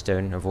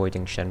Ingatestone,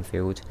 avoiding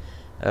Shenfield.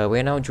 We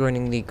are now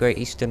joining the Great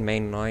Eastern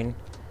Main Line.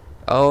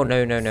 Oh, no.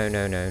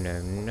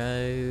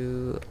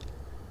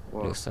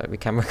 What? Looks like we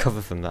can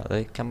recover from that,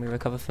 though. Can we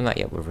recover from that?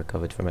 Yeah, we've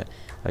recovered from it.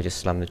 I just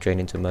slammed the train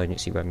into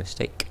emergency by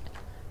mistake.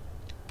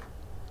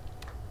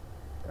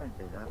 Don't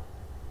do that.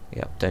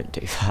 Yep, don't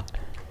do that.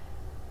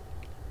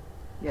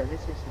 Yeah,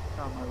 this is the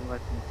time I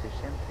arrived into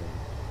Shenfield.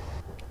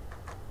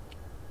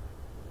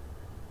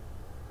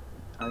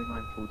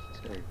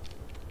 0942.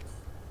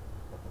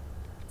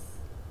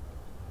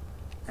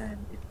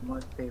 And if my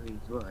theory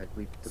is right,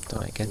 we've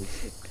Start again.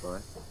 46,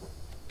 right?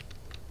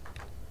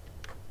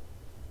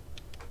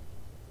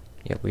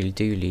 Yeah, we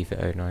do leave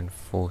at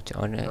 0940.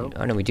 Oh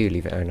no, we do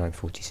leave at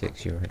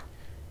 0946, you're right.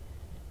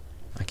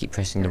 I keep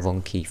pressing the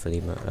wrong key for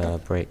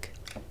the brake.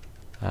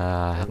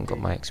 I haven't got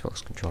my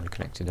Xbox controller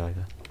connected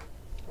either.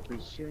 We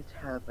should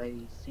have a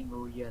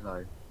single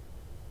yellow.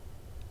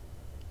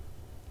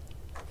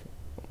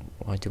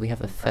 Why do we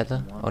have a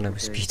feather? Oh no, we're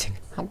speeding.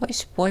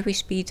 Why are we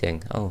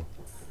speeding? Oh.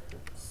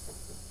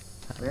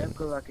 We have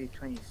got like a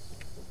 20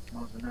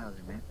 miles an hour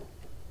limit.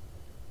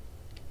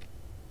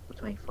 Or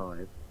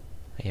 25.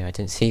 Yeah, I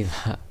didn't see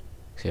that.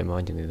 So it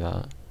reminded me of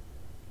that.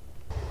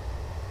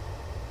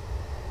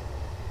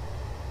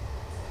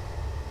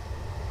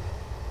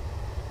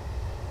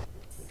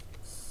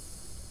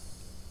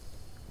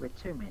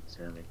 2 minutes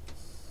early.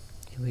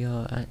 Here we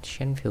are at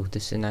Shenfield.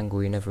 This is an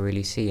angle you never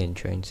really see in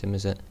train sim,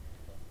 is it?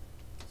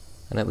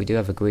 I know we do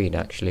have a green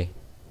actually.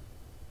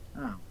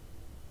 Oh.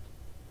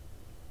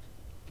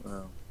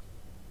 Well,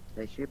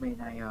 there should be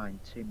an AR in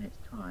 2 minutes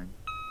time,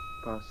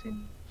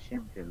 passing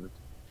Shenfield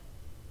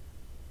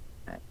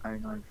at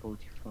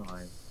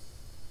 09:45.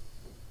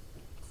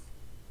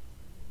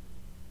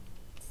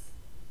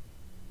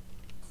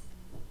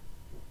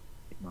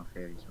 If my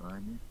theory's right,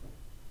 isn't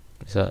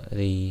it? Is that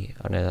the...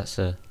 I know that's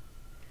a...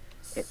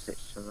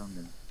 Ipswich to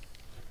London.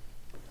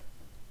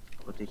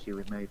 Or did you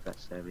remove that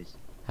service?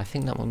 I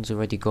think that one's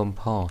already gone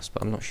past,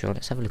 but I'm not sure.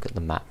 Let's have a look at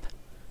the map.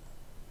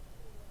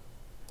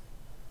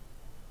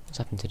 What's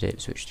happened to the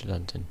Ipswich to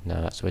London?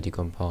 No, that's already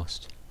gone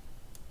past.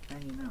 How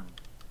do you know?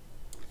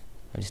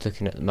 I'm just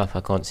looking at the map.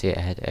 I can't see it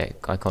ahead.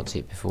 I can't see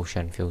it before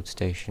Shenfield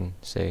Station.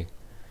 So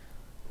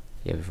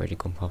yeah, we've already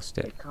gone past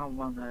it. It can't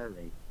run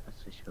early,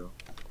 that's for sure.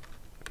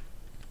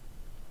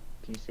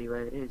 Can you see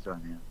where it is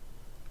right now?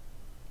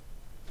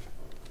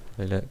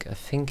 Have a look. I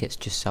think it's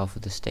just south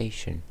of the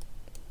station.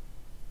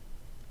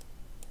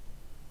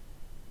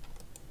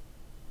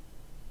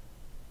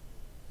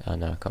 Oh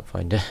no, I can't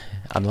find it.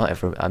 I might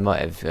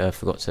have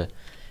forgot to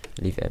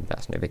leave it in, but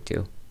that's no big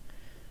deal.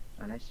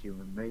 Unless you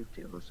removed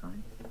it or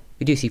something.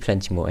 We do see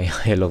plenty more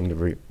AI along the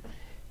route.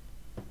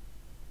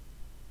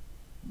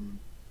 Mm.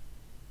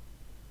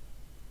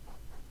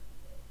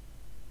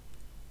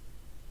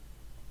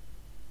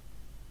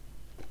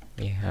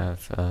 We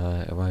have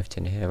arrived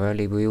in here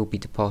early. We will be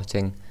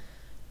departing.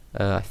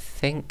 I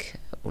think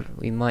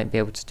we might be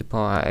able to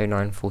depart at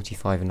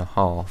 09:45 and a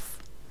half.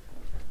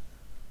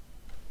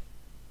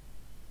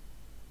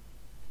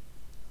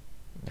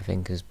 I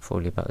think is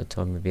probably about the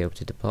time we'll be able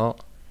to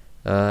depart.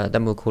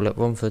 Then we'll call at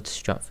Romford,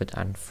 Stratford,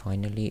 and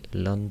finally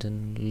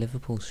London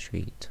Liverpool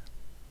Street.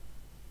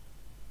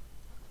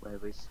 Where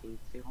we see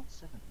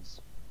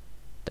 317s.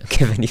 Don't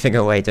give anything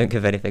away. Don't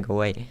give anything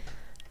away.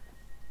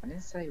 I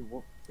didn't say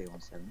what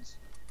 317s.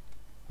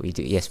 We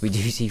do. Yes, we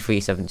do see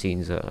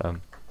 317s at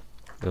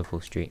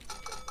Liverpool Street.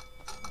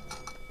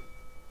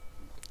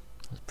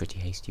 That's a pretty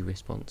hasty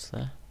response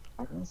there.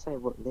 I didn't say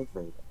what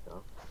livery they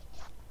are.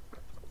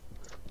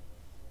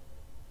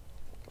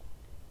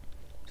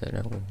 Don't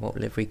know what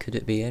livery could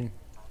it be in.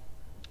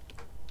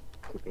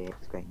 Could be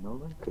X-Great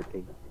Northern, could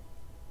be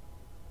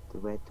the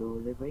Red Door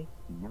livery,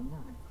 you never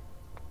know.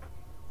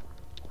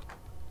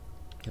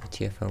 We have a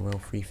TfL Rail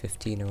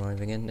 315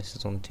 arriving in. This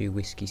is on to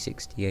Whiskey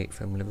 68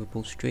 from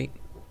Liverpool Street.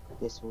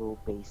 This will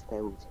be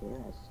stalled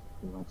here as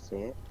you won't see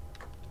it.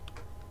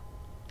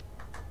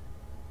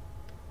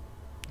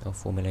 I'll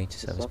formulate a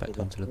service back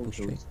down to Liverpool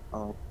Street.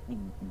 Are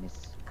in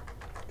this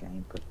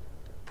game, but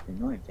the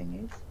annoying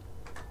thing is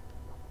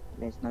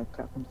there's no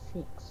platform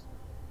 6.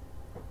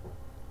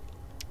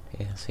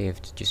 Yeah, so you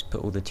have to just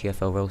put all the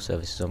TfL rail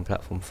services on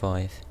platform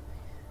 5.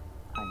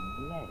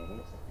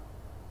 Unless,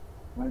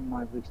 when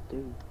my routes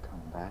do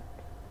come back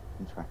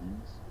in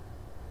trains,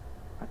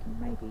 I can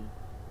maybe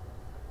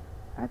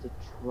add a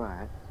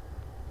track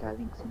that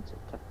links into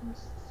platform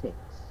 6.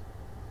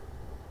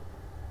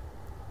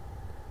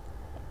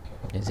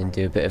 As in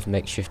do a bit of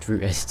makeshift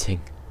route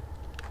editing.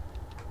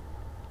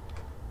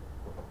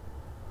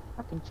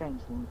 I can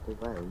change one of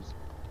the rows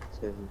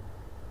to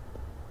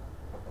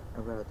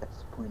a road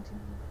that's pointing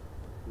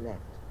left,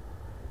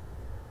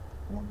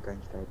 one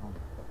going straight on.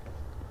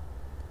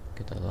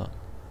 Good at that.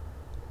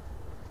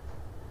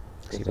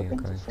 See Because where I've you're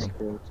been going to from.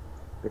 Sheffield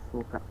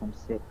before platform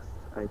 6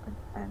 open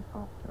and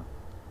after.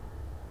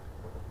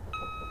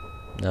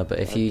 No, but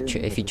if I you do if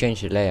you maybe-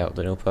 change the layout,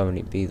 then it'll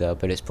permanently be there.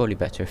 But it's probably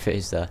better if it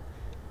is there.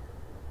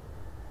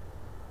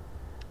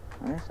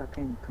 Unless I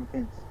can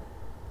convince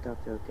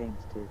Dovetail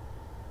Games to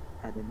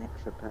add an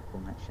extra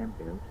platform at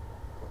Shenfield.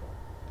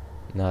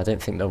 No, I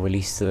don't think they'll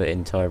release the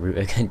entire route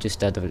again.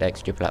 Just add an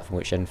extra platform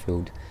at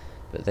Shenfield.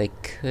 But they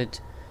could.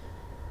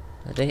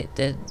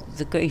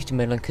 The Great Eastern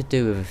Main Line could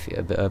do with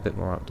a bit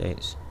more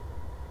updates.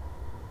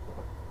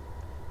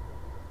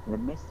 They're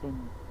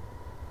missing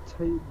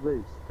 2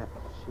 routes that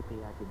should be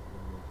added in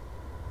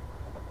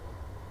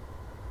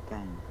the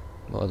game.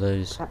 What are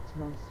those?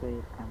 Platinum Sea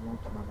and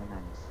Watermelon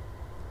Ace.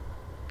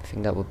 I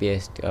think that would be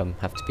have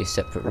to be a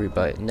separate route,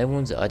 but no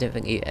one's. I don't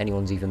think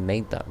anyone's even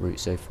made that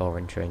route so far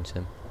in Train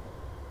Sim.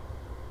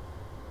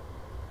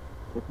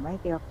 But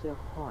maybe after a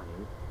Hive,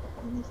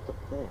 and they stop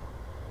there.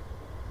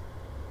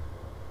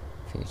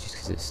 I think it's just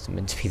because it's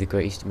meant to be the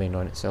Great Eastern Main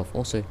Line itself.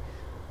 Also,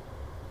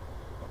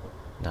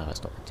 no,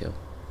 that's not a deal.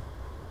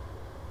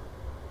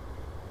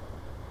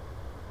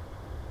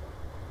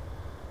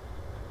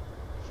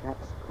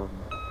 Chaps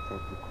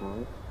contact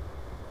required.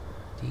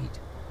 Indeed.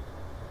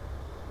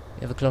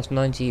 We have a Class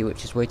 90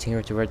 which is waiting here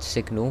at a red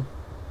signal.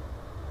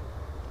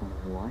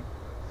 Why?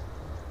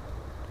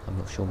 I'm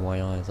not sure why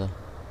either.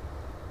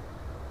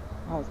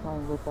 Oh, it's not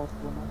in reverse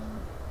formation.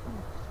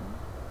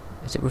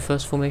 Is it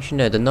reverse formation?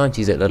 No, the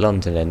 90's at the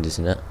London end,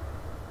 isn't it?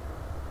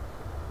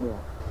 Yeah.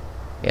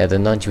 Yeah, the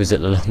 90 was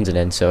at the London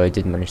end, so I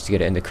did manage to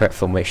get it in the correct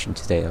formation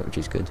today, which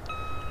is good.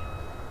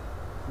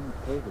 In the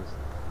previous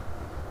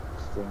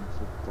streams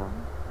you've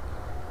done,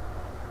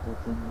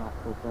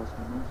 Or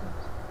personal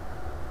maintenance.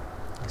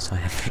 Yes, I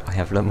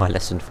have learned my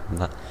lesson from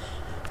that.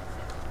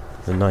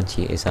 The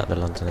 90 is at the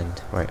London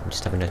end. Right, I'm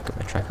just having a look at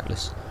my track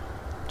atlas.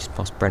 Just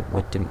past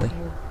Brentwood, didn't we?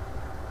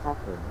 What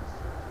happens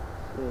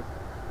if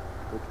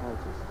the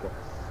carriages get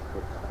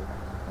switched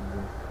around on the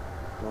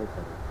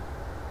logo?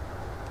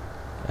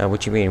 What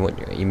do you mean? What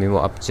you mean?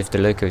 What happens if the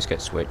locos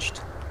get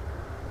switched?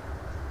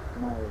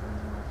 No,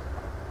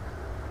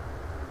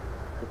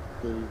 if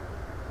the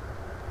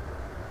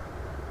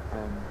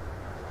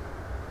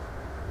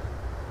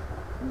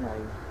you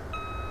know,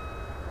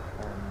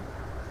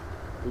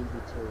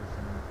 DV2s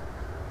and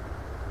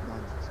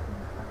 90s can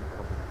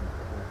uncover from the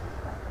curve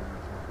back on the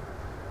top.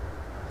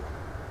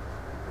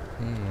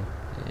 Yeah.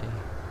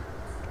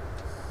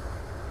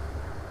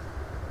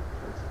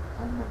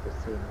 I remember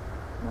seeing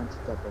 90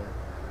 double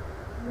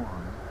 1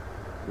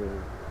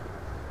 with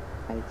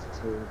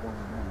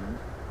 8219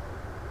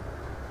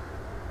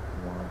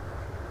 1,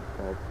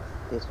 but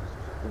this was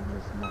when it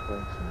was in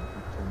operation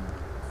from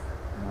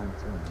 19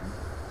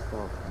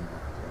 starting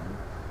that thing,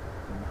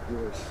 and if you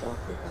were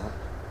started that,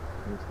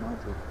 it was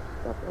 90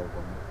 double 1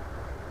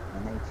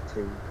 and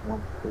 82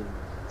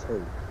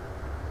 132.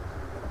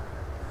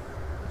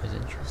 It's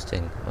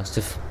interesting. Must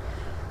have. I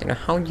don't know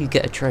how you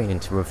get a train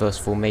into reverse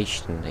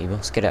formation. You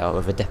must get it out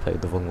of a depot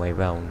the wrong way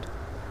round.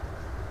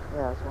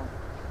 Yeah, that's what I'm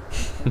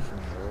thinking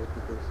really,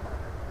 because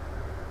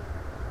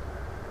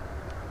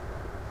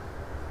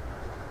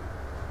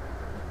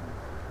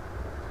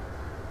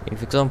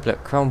For example,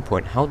 at Crown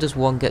Point, how does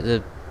one get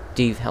the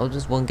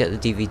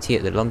DVT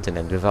at the London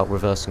end without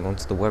reversing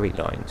onto the Wherry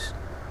lines?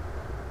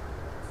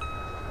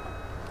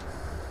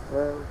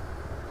 well,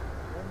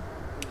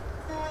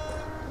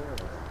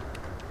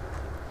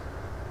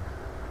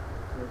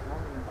 there's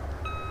only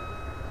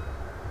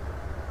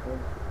the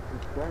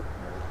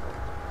Gardner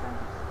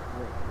counts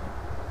with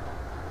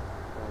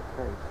by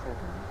 37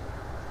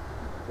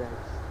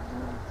 drags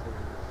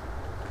 90s,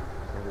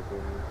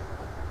 LEDs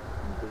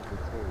and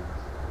DVTs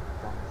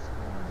down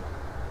screen.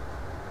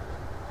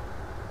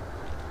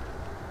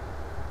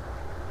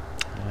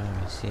 Oh,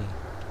 I see.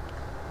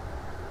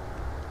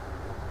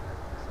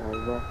 So I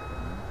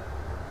reckon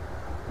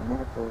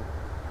whenever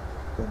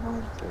the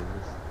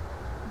 90s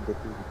and the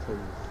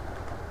DVTs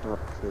are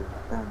up to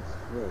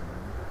downstream,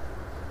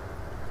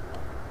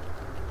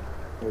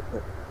 they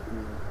put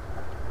the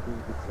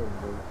DVT and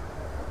the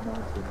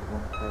 90 in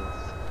one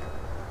place.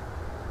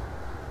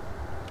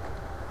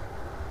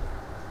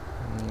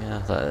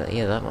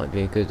 Yeah, that might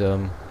be a good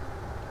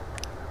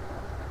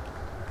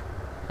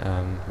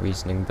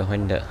reasoning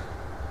behind it.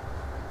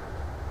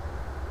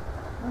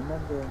 I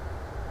remember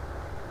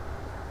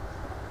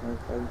as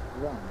they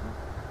run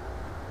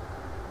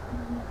in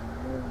the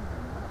morning,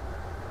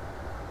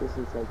 this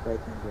is a break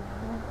under 90,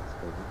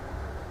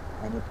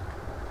 and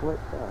what it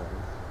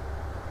does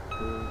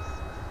is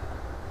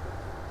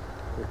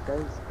it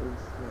goes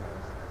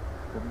east-west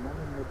from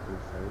London Liverpool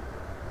Street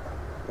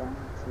down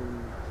to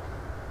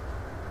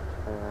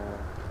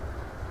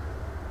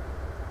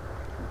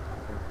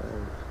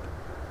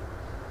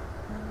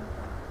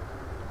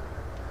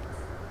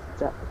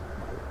Stratford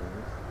might it is.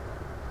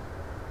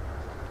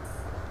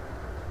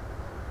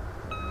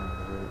 I don't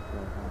remember really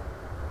where that.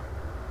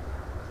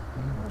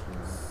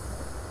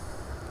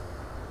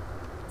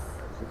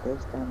 So it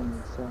goes down in the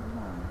Southern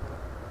Line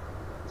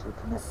to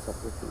connect up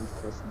with the East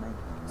Coast Main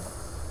Line.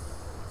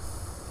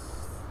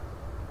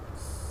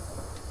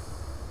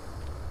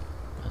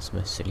 That's the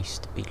most silly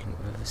speed link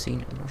I've ever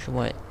seen. I'm not sure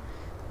why it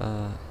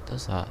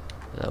does that.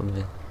 There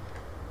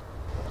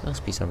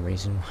must be some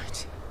reason why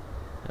it,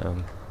 that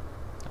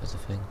was a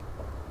thing.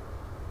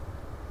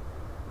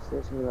 So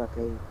it's really like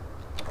a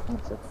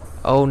concept.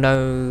 Oh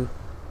no!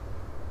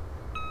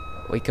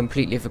 We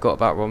completely forgot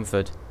about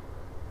Romford.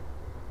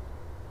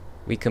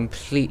 We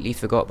completely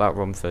forgot about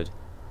Romford.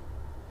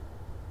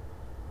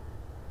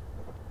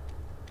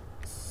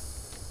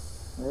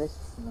 Well, this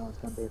is going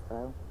to be a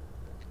fail.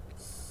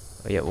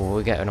 Oh yeah, well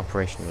we'll get an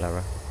operational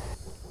error.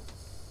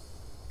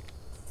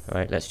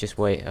 Alright, let's just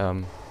wait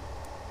here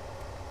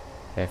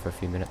for a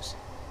few minutes.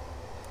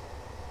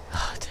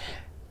 Oh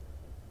dear.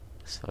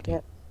 Sorry.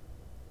 Yep.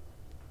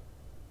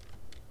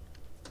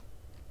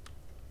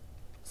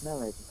 No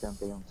way it's going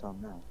to be on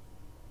time now.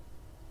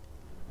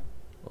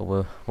 Well,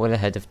 we're well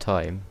ahead of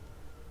time.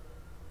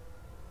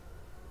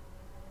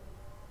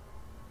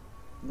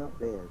 Not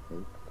really,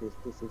 because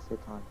this is the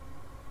time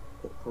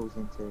it falls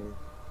into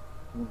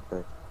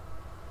Romford.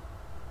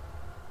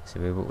 So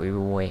we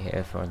will wait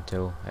here for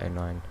until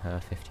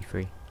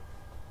 09:53.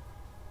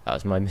 That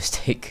was my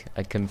mistake.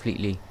 I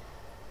completely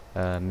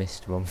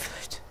missed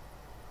Romford.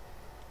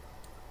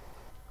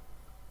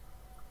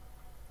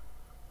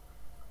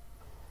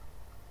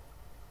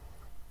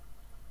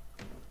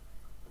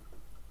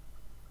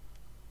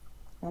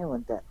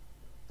 Anyone that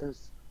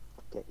does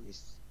get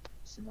this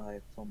scenario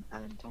from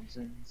Alan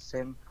Thompson's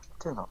sim,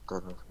 do not do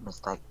the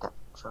mistake that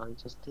Charlie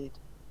just did.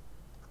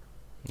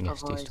 Yes,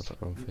 do Otherwise, stop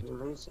at Romford. you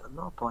will lose a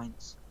lot of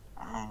points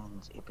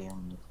and it'll be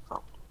on your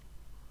fault.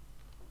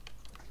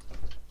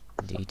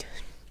 Indeed.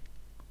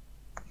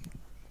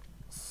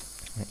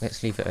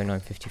 Let's leave it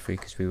 09:53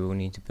 because we will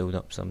need to build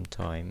up some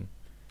time.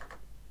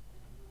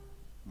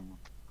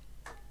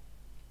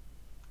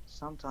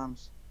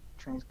 Sometimes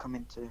trains come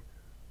into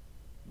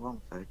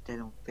Romford dead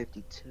on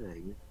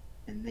 52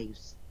 and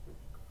leaves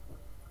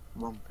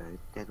Romford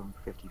dead on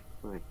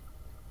 53.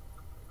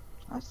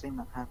 I've seen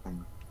that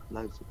happen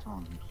loads of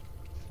times.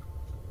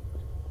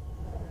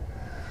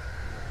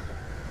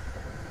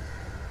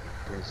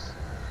 Because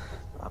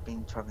I've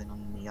been travelling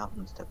on the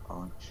Upminster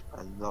branch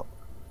a lot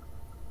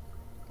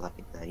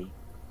lately.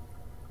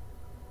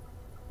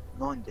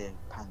 Not in the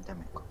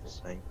pandemic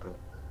obviously, but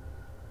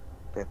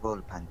before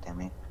the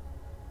pandemic,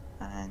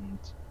 and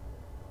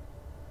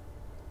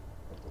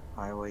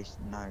I always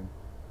know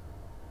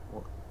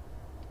what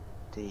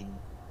the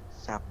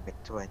Southend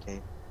Victoria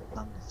to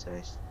London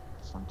service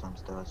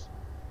sometimes does.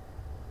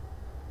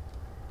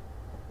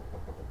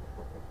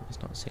 It's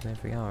not the same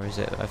every hour, is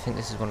it? I think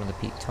this is one of the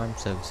peak time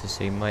services,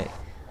 so you might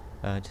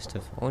just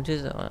have... Or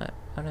does it?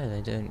 I know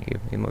they don't.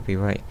 You might be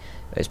right.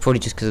 It's probably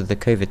just because of the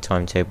COVID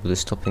timetable. They're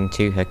stopping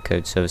 2 head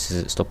code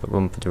services that stop at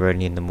Romford are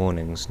only in the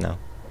mornings now.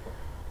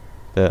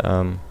 But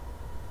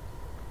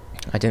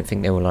I don't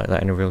think they were like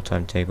that in a real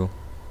timetable.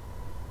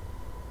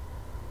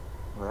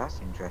 Well, that's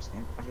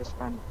interesting. I just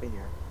found a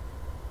video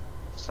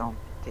of someone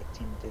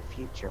predicting the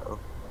future of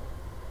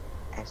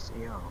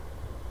SER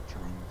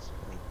trains.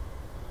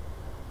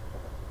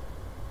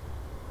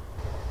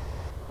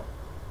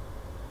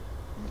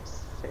 And it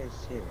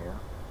says here,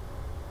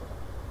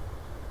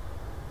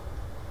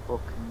 for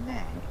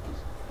Connect,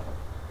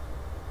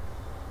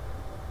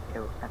 they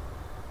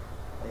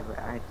will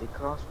add the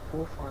class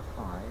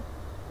 455,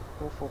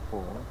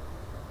 444,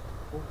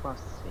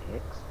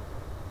 456,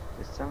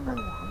 the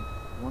 701,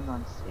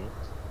 196,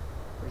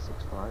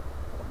 365,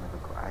 that never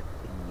got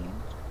added in the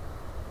end,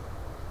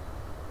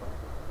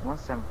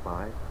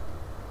 175,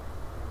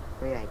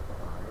 385,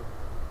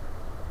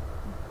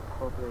 and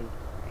probably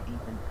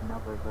even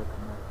another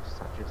locomotive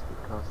such as the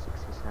class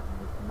 67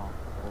 with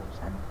multiples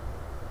and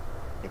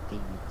the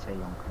DVT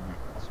on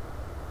Connect.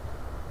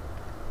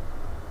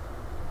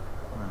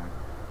 Right.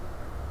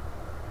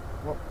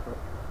 What for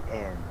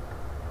air?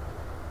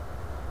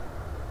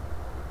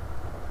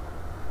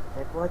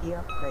 They've already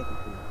upgraded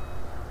the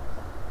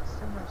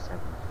 707.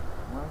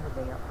 Why would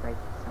they upgrade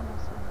the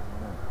 707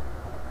 more?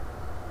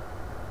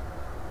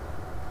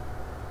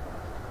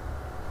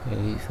 Yeah,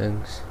 these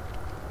things.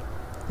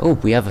 Oh,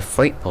 we have a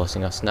freight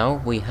passing us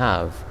now. We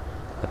have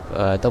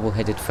a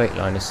double-headed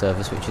Freightliner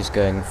service which is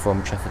going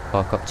from Trafford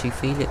Park up to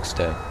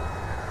Felixstowe.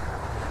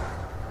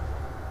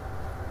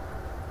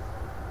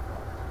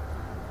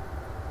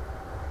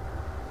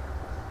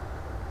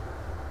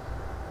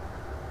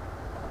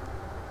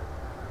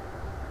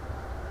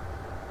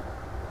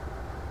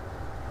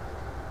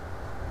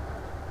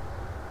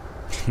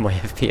 My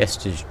FPS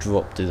just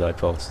dropped as I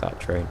passed that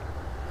train.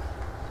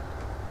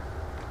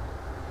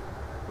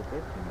 The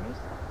good thing is,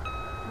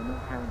 we're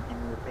not having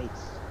any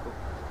repeats of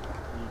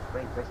the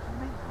Great Western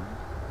Main Line.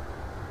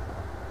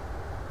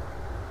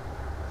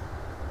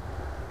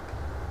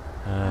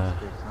 That's a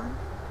good sign.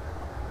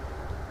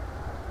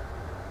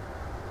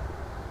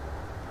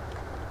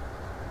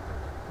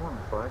 One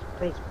for us,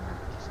 please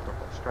remember to stop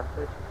at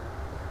Stratford.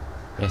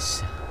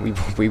 Yes,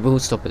 we will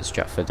stop at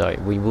Stratford.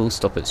 We will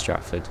stop at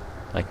Stratford.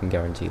 I can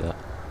guarantee that.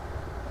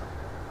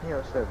 Yeah,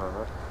 I'll say about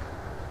that.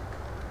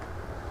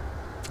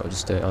 I'll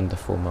just do it under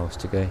 4 miles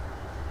to go.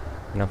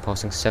 We're now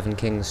passing Seven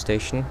Kings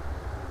Station.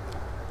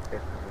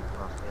 Definitely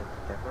past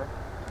Ilford Depot.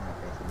 No,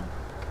 there's any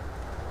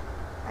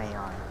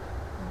AI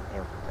in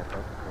Ilford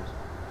Depot because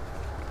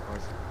I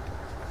was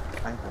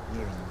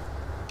overviewing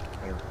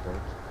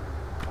Ilford.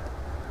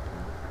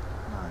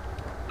 No,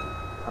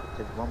 up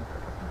to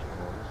Romford I think it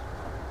was,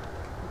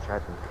 which I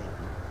believe.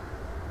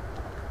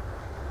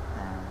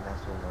 And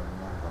that's all I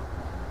remember.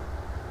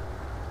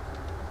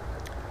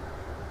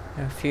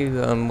 A few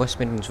West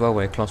Midlands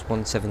Railway Class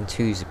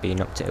 172s have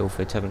been up to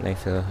Ilford, haven't they,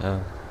 for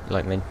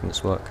light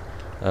maintenance work.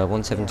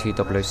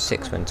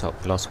 172006 went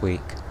up last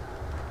week.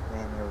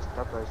 Then there was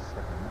 007.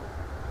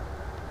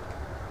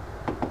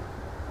 I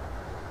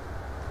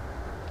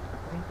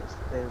think it's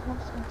the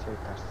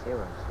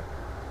 172-0.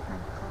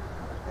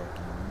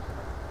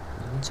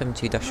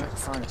 172 dash, oh,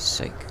 for Christ's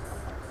sake.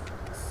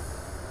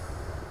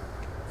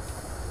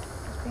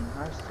 There's been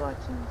no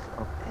sightings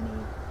of any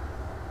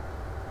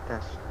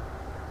dash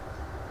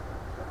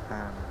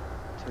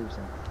 2s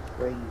and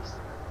 3s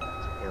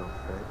to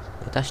Ilford.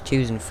 The dash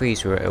 2s and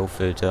 3s were at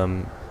Ilford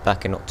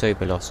back in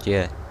October last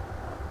year.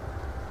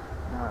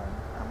 No,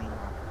 I mean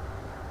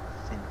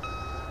since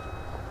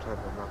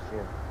October last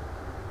year.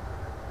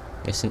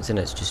 Yeah, since then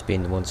it's just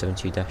been the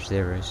 172 dash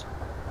 0s.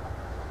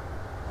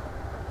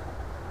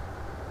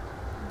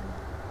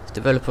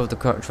 Developer of the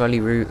Crouch Valley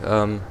route,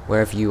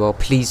 wherever you are,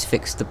 please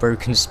fix the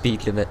broken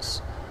speed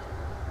limits.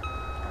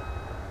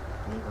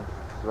 And even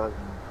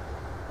floating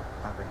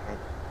overhead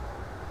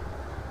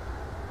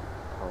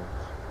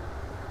poles,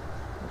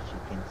 which you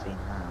can see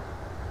now.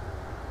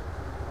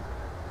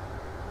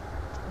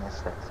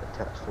 Unless that's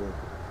attached to the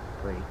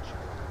bridge.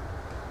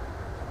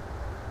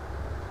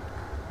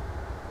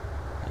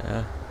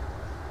 Uh,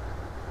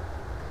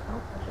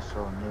 Oh, I just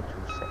saw a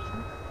neutral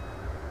section.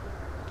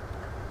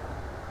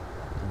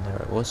 and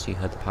there it was. You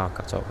heard the power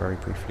cut out very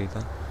briefly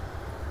there.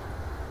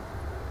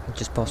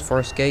 Just past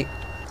Forest Gate.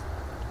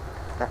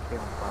 Exactly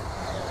on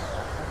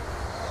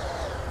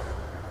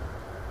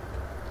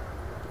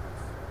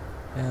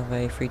We have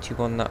a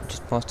 321 that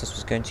just past us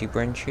was going to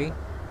Braintree. Did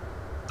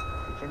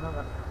you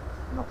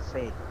not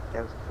see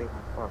there was a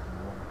 315 on the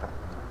wrong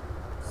platform?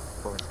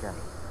 Forest Gate.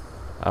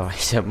 Oh,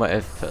 I might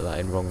have put that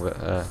in wrong,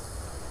 but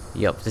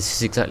yep, this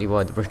is exactly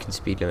why the broken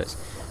speed limits.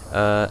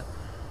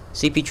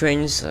 CP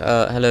trains,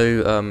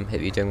 hello,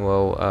 hope you're doing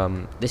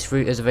well. This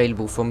route is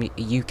available from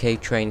UK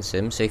Train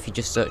Sim, so if you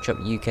just search up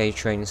UK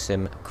Train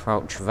Sim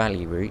Crouch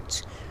Valley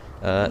route,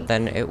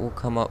 then it will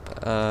come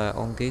up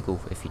on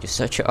Google if you just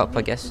search it up,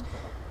 I guess.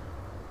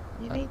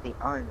 You need the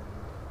island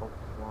of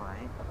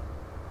Wight,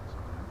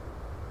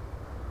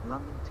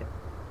 London to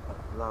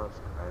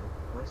Glasgow,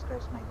 West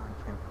Coast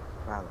Mainline Trent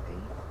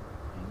Valley.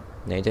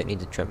 No, you don't need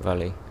the Trent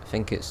Valley. I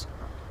think it's,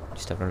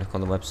 just having a look on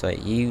the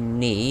website, you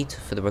need,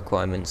 for the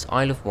requirements,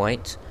 Isle of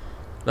Wight,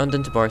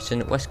 London to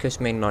Brighton, West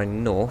Coast Main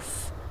Line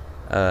North,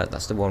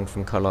 that's the one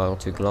from Carlisle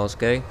to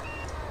Glasgow,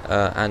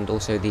 and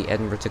also the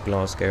Edinburgh to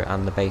Glasgow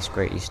and the base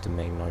Great Eastern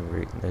Main Line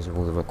route. Those are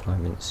all the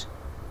requirements.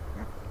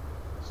 Yeah.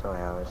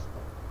 Sorry, I was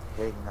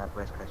reading that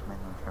West Coast Main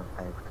Line Trent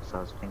Valley because I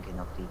was thinking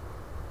of the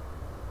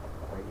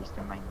Great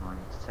Eastern Main Line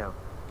itself,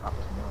 up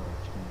to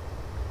Norwich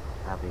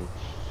and Abbey.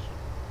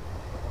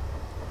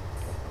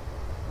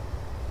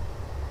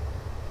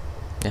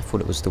 I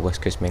thought it was the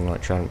West Coast Main Line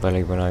Trent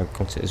Valley when I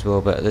got it as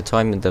well, but at the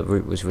time the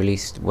route was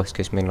released, West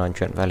Coast Main Line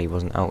Trent Valley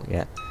wasn't out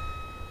yet.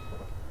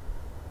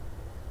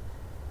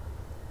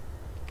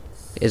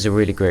 It is a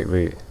really great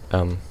route,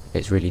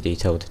 it's really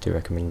detailed, I do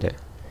recommend it.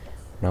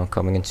 Now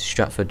coming into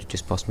Stratford,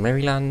 just past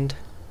Maryland.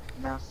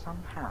 Now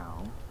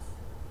somehow,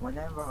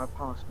 whenever I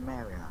pass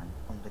Maryland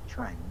on the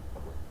train,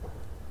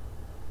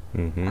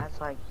 as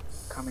I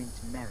come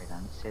into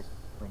Maryland, it says,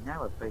 we're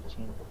now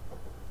approaching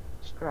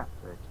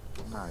Stratford.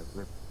 No,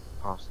 we're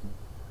passing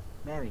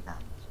Maryland.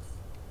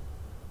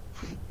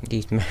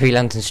 These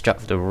Maryland and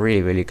Stratford are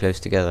really, really close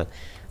together.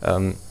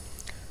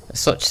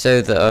 Such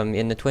so that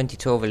in the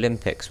 2012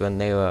 Olympics, when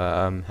they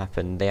were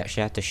happened, they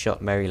actually had to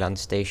shut Maryland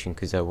Station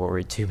because they were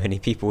worried too many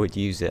people would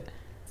use it.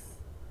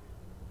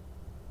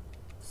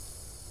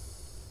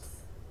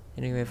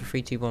 Anyway, we have a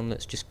 321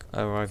 that's just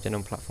arrived in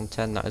on platform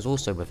 10. That is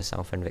also with a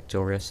Southend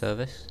Victoria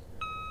service.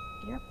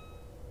 Yep.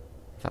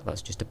 In fact,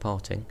 that's just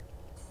departing.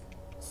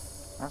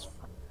 That's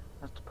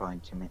departing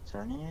 2 minutes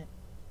early, isn't it?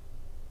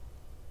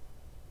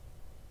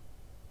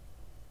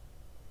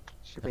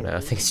 Should be. I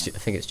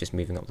think it's just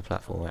moving up the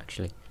platform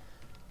actually.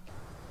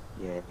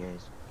 Yeah, it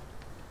is.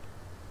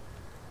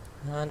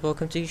 And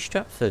welcome to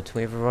Stratford.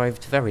 We've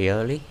arrived very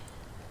early.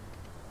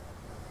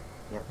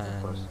 Yep,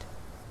 And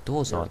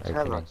doors aren't tail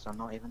opening. lights are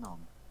not even on.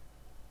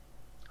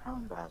 How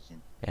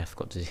embarrassing. Yeah, I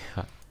forgot to do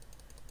that.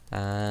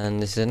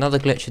 And this is another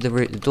glitch of the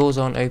route. The doors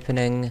aren't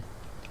opening.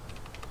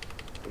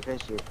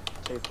 Because you're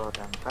too far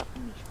down the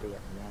platform, you should be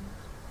at the end.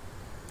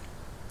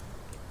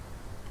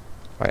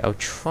 Right, I'll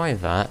try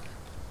that.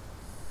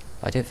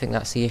 I don't think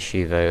that's the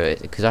issue though,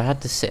 because I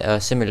had the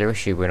similar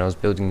issue when I was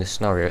building the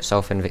scenario at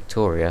Southend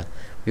Victoria.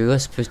 We were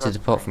supposed to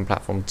depart from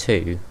platform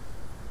 2.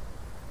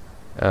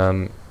 Trust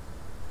me.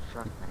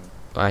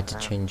 I had to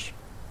change.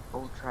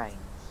 All trains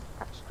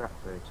at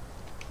Stratford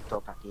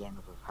stop at the end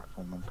of the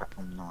platform on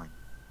platform 9.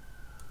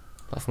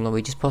 Platform 9,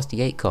 we just passed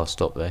the 8 car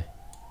stop though.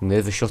 We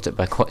overshot it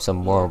by quite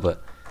some while,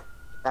 but...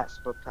 That's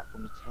for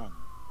platform 10.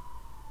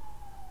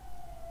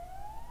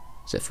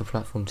 Is it for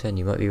platform 10?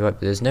 You might be right,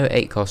 but there's no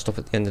 8 car stop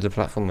at the end of the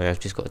platform there.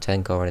 I've just got a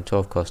 10 car and a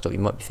 12 car stop. You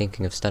might be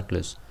thinking of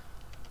Stadler's.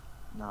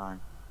 No. I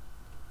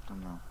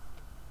don't know.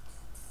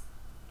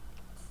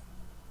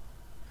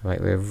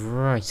 Right, we're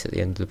right at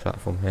the end of the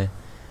platform here.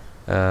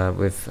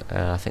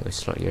 I think we're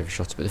slightly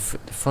overshot it, but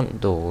the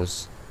front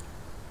doors...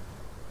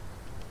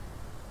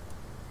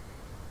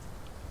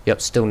 Yep,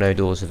 still no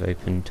doors have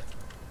opened.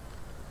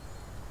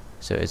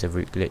 So it is a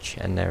route glitch,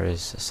 and there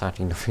is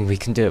sadly nothing we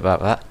can do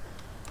about that.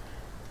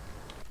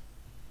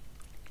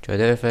 Tried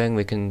everything,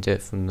 we can do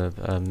it from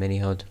the mini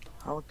HUD.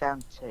 Hold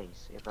down T,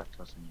 see if that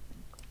does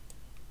anything.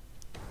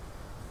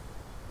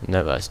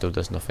 No, that still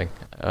does nothing.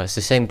 It's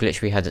the same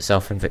glitch we had at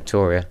Southend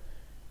Victoria,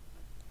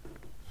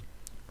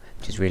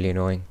 which is really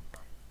annoying.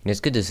 And as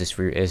good as this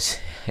route is,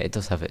 it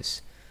does have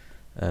its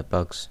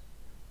bugs.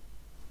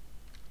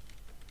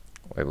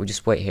 Right, we'll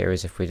just wait here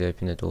as if we'd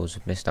open the doors.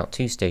 We've missed out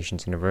 2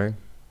 stations in a row.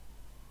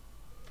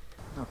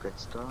 Not good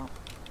start.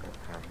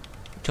 Okay.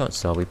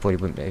 Chances are we probably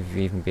wouldn't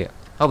even be...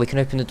 Oh, we can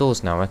open the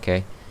doors now,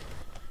 okay.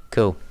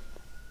 Cool.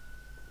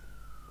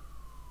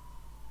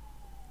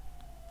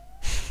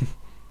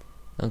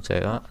 Don't say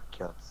that.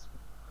 Gods.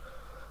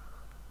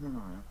 No.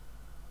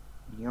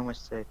 You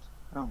almost said,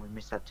 oh, we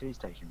missed out 2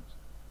 stations.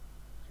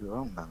 You're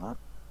wrong about that.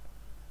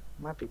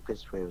 Might be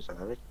because we was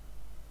early.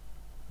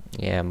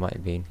 Yeah, it might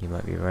have been. You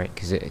might be right,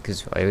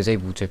 because I was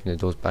able to open the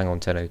doors bang on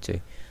 10:02.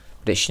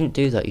 But it shouldn't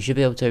do that. You should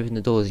be able to open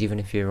the doors even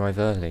if you arrive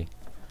early.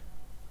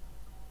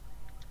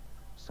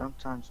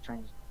 Sometimes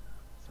trains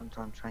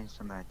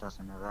somewhere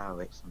doesn't allow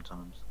it.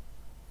 Sometimes.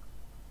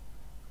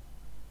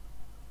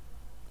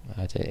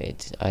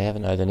 I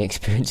haven't had any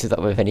experience of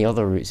that with any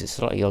other routes. It's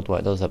slightly odd why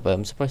it does that, but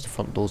I'm surprised the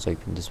front door's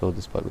opened as well,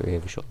 despite we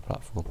overshot the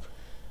platform.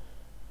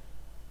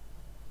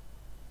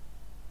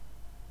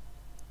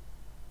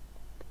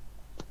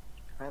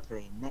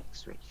 Hopefully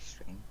next week's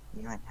stream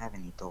you won't have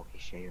any door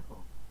issue or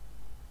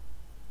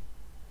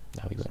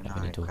No, we won't have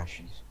any door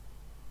crashes. issues.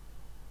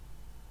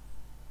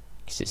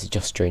 Because it's a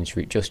Just Trains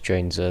route. Just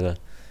Trains are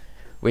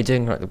we're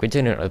doing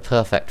the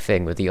perfect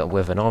thing with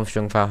an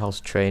Armstrong Powerhouse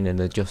train and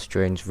the Just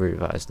Trains route.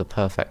 That is the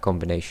perfect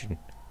combination.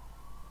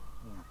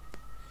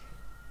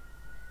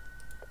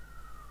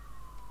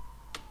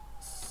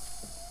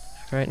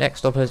 Right, next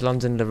stop is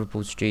London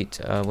Liverpool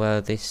Street,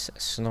 where this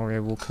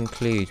scenario will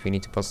conclude. We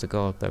need to buzz the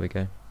guard. There we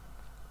go.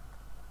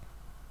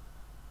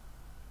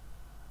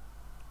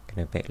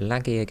 Getting a bit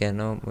laggy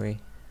again, aren't we?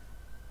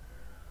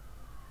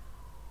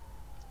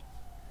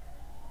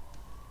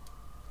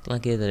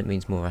 Laggier than it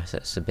means more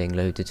assets are being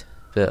loaded,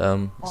 but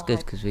it's good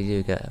because we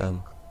do get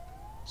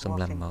some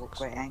landmarks.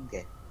 What Great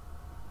Anger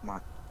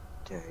might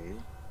do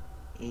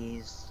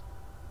is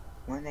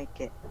when they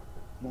get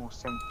more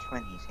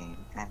 720s in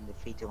and the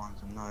feeder ones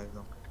are no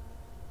longer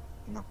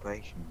in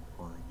operation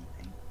or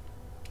anything,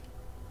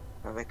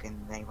 I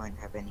reckon they won't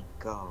have any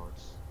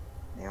guards.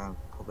 They'll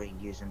probably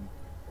use them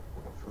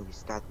for the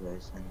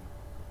staddlers and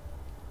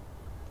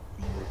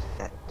any routes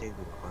that do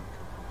require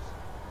guards.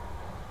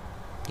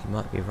 You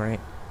might be right.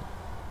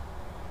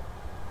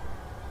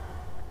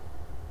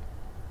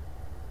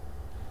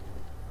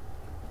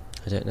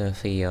 I don't know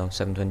if the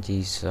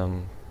 720s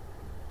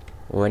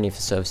or any of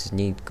the services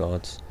need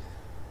guards,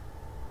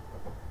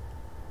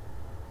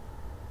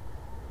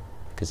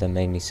 because they're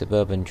mainly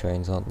suburban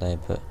trains, aren't they?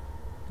 But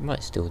they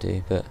might still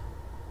do, but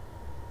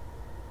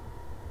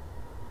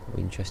it'll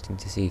be interesting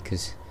to see,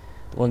 because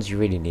the ones you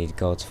really need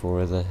guards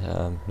for are the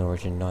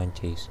Norwich and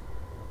 90s.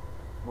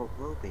 What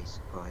will be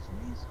surprising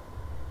is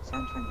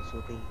 720s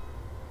will be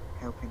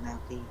helping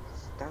out the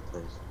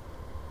staddlers.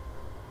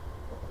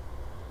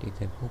 Dude,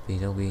 they will be.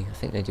 They'll be. I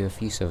think they do a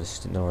few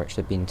services at Norwich.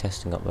 They've been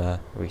testing up there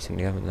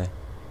recently, haven't they?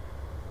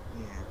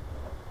 Yeah.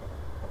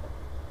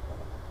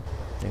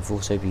 They've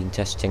also been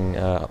testing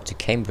up to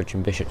Cambridge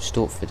and Bishop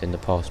Stortford in the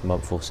past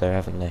month or so,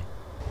 haven't they?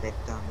 They've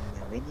done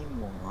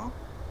Millennium Warm-Up,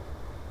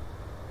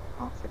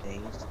 Hartford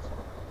East,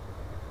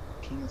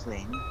 King's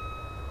Lynn,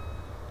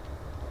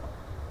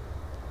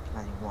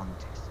 only one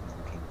testing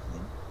on King's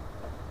Lynn,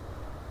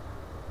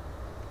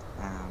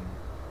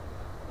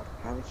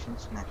 Harwich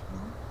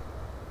International,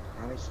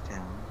 Harwich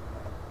Town,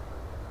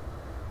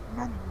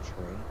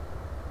 Manningtree,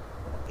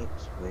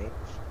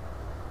 Ipswich,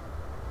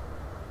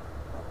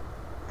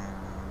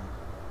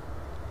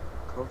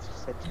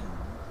 Colchester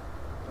Town,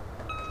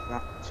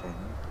 Clapton,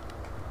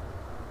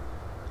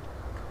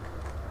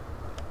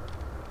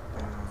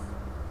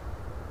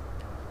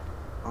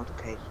 odd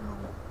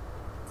occasional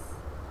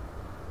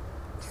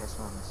test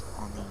runs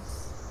on the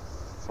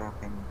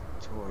Southend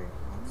Victoria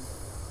one,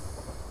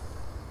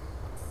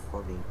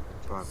 for the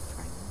driver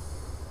training,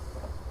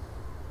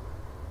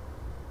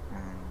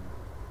 and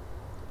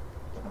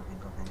I don't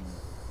think of any.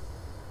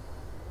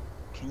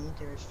 Can you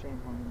do a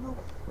stream on the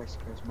North West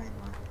Coast Main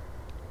Line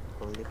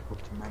or Liverpool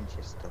to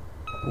Manchester?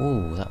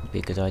 Ooh, that would be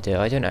a good idea.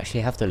 I don't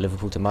actually have the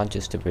Liverpool to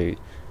Manchester route,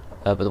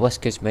 but the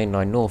West Coast Main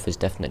Line North is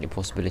definitely a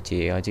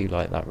possibility. I do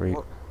like that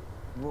route.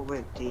 What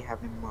route do you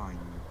have in mind,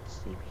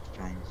 Stevie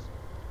James?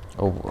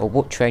 Or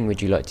what train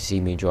would you like to see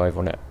me drive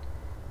on it?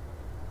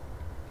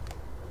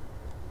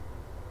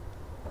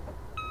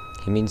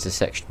 He means the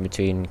section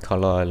between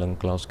Carlisle and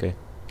Glasgow.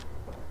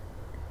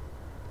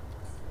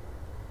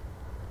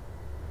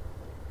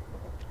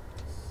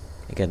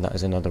 Again, that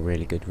is another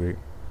really good route.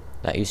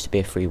 That used to be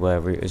a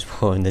freeware route as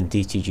well, and then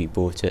DTG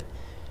bought it.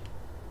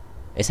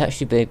 It's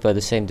actually made by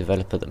the same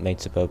developer that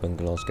made Suburban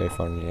Glasgow,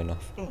 funnily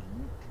enough. I think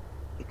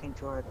you can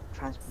drive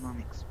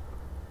Transmonomics.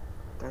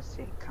 Does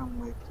it come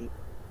with the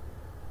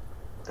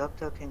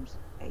Dr. Kim's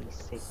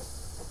A6?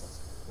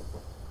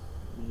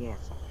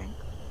 Yes, I think.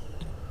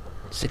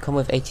 Does it come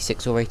with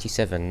 86 or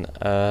 87?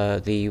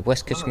 The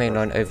West Coast Main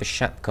Line over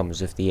Shap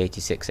comes with the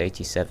 86,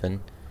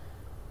 87.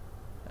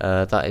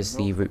 That is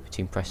the route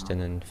between Preston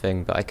and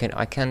thing, but I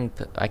can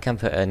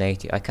put an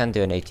 80. I can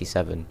do an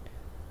 87.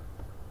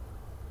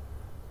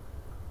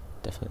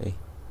 Definitely.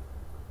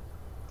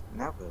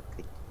 Another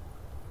good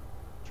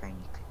train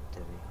you could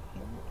do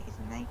is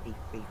an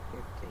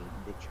AB350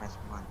 in the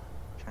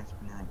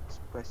Transmonomic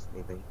Express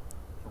Levy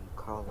from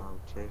Carlisle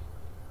to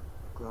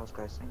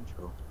Glasgow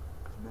Central.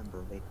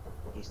 Remember, they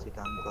used to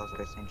done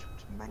Glasgow Central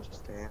to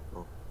Manchester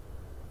Airport.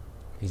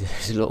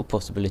 There's a lot of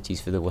possibilities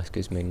for the West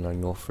Coast Main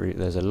Line North route.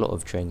 There's a lot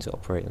of trains that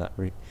operate that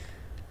route.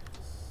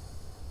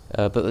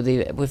 But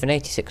with an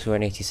 86 or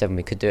an 87,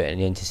 we could do it in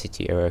the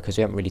intercity era, because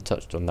we haven't really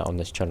touched on that on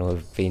this channel.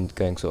 We've been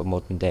going sort of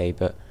modern day,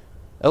 but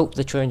oh,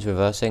 the train's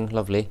reversing.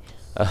 Lovely.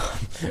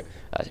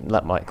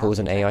 That might cause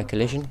an AI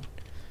collision.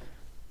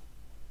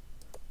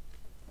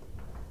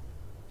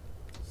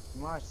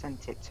 You might have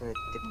sent it to a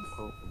different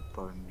port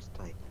by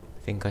mistake.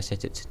 I think I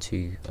set it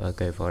to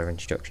go via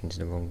instructions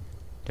in the wrong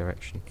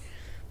direction.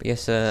 But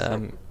yes,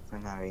 So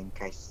now, in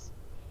case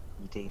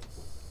you did,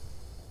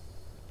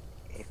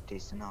 if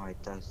this scenario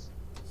does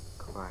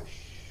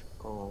crash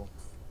or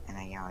an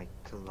AI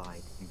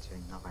collide into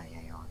another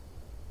AI,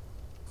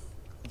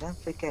 don't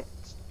forget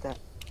that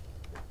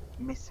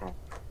mishap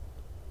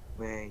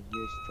where you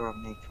was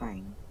driving a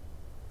train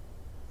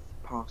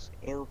past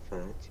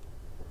Ilford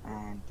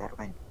and that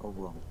went all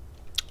wrong.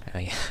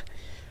 yeah,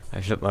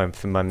 I've looked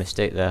for my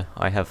mistake there.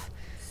 I have,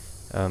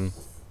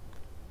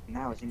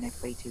 Now it's in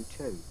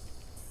F322.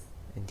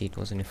 indeed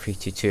wasn't a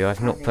 322.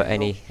 I've not put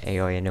any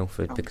AI in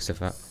Ilford because of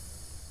that.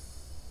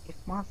 If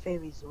my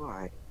theory's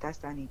right, that's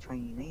the only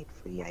train you need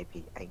for the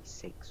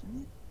AP86,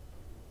 isn't it?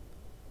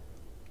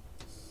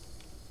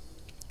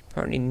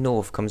 Apparently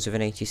North comes with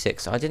an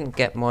 86. I didn't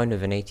get mine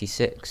with an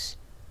 86.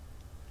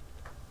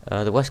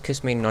 The West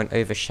Coast Main Line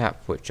over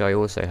Shap, which I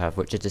also have,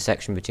 which is the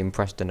section between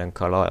Preston and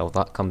Carlisle,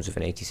 that comes with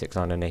an 86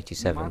 and an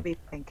 87. You might be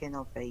thinking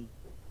of a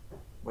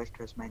West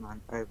Coast Main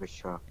Line over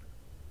Shap.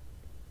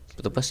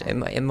 But the bus,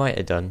 it might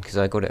have done, because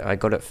I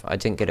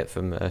didn't get it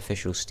from an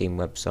official Steam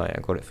website,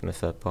 I got it from a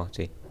third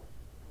party.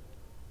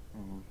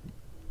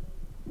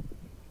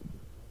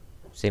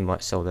 So they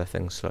might sell their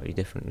things slightly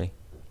differently.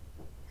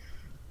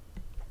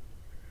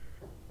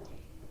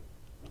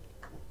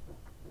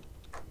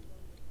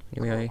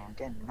 Here we are. I'm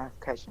getting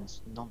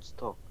notifications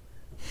non-stop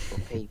for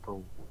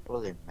people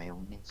following me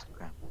on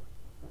Instagram.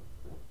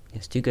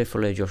 Yes, do go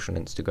follow Josh on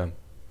Instagram.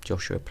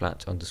 Joshua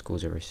Platt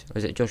 _06.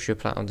 Is it Joshua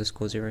Platt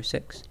 _06? I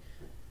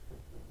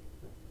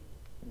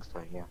think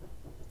so, yeah.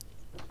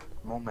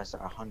 I'm almost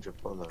at 100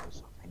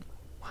 followers, I think.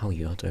 Wow,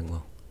 you are doing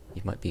well.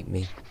 You might beat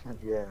me.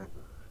 Yeah.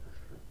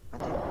 I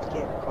did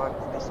get a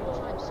private message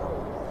from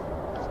someone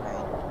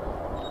saying,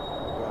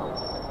 well,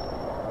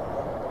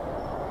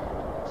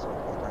 sorry,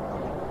 I don't know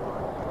why,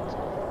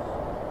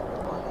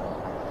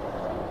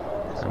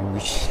 And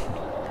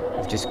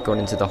we've just gone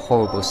into the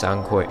horrible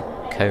sound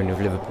cone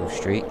of Liverpool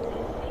Street.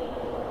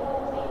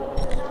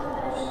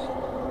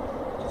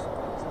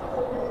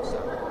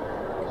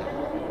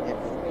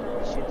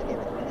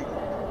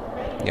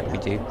 Yep, we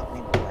do.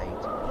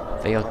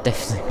 They are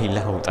definitely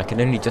loud. I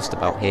can only just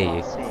about hear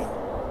you.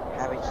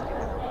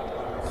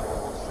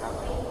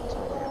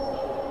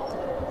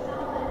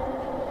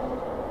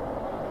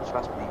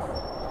 Trust me.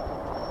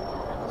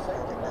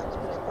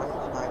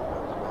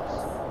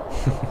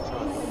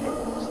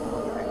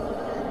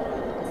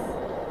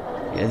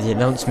 Yeah, the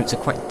announcements are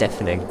quite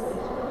deafening.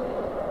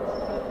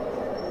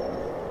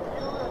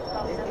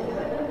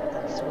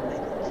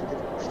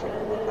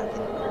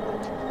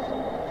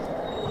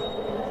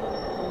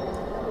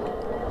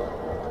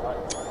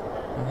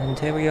 And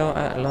here we are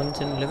at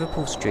London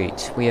Liverpool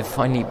Street. We have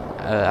finally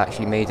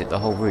actually made it the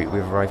whole route.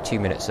 We've arrived 2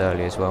 minutes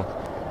early as well,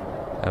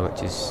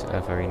 which is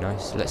very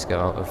nice. Let's go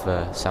out of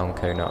the sound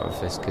cone out of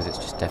this because it's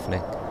just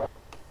deafening.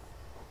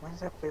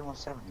 When's that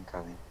 317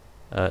 coming?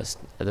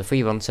 The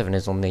 317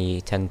 is on the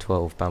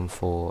 1012 bound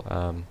for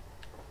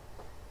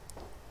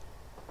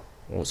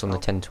it's on the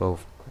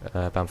 1012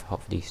 bound for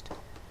Hertford East.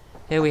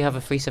 Here we have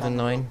a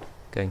 379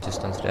 going to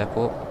Stansted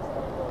Airport,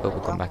 but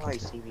we'll come back into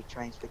CV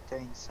trains we're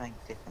doing something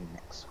different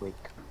next week.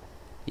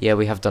 Yeah,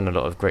 we have done a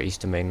lot of Great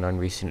Eastern Main Line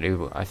recently.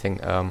 I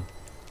think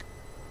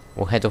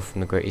we'll head off from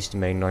the Great Eastern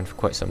Main Line for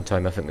quite some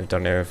time. I think we've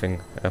done everything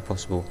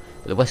possible.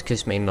 But the West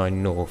Coast Main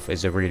Line North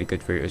is a really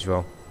good route as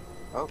well.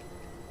 Oh,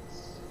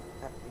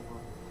 that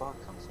when the bar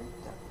comes in,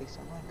 that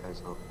 379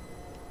 goes off.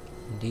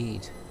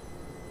 Indeed.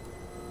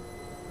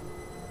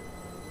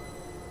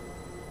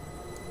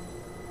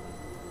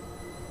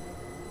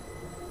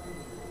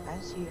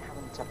 As you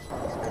haven't touched on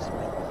express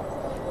meat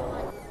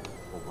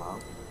for a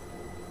while,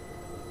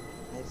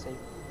 there's a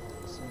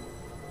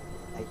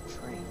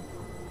train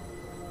from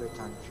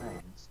return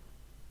trains,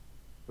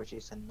 which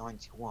is a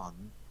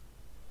 91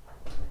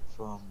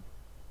 from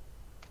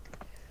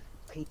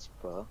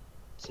Peterborough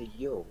to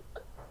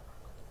York,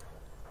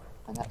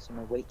 and that's on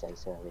a weekday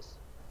service.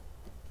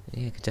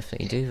 Yeah, could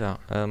definitely do that.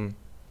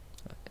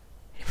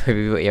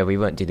 We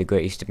won't do the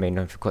Great Eastern Main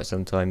Line for quite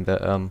some time,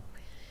 but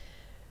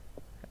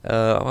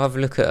I'll have a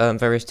look at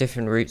various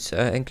different routes,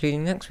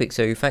 including next week.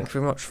 So thank you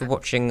very much for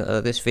watching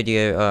this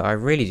video. I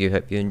really do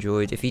hope you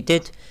enjoyed. If you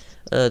did,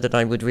 then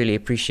I would really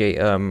appreciate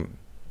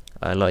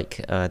a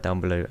like down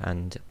below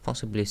and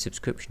possibly a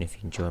subscription if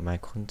you enjoy my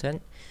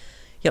content.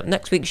 Yep,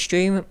 next week's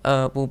stream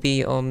will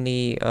be on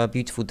the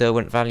beautiful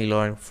Derwent Valley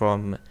Line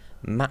from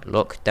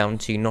Matlock down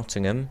to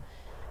Nottingham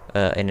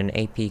in an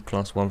AP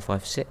Class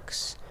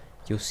 156.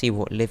 You'll see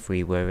what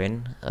livery we're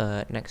in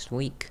next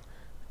week.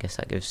 I guess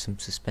that gives some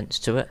suspense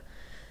to it.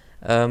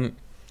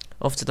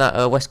 After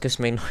that, West Coast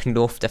Main Line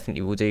North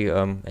definitely will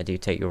do. I do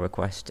take your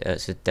request.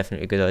 It's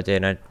definitely a good idea,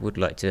 and I would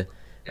like to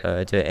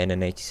do it in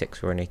an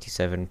 86 or an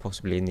 87,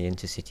 possibly in the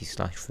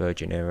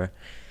Intercity/Virgin era.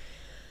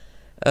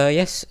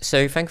 Yes,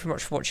 so thank you very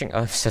much for watching.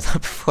 I've said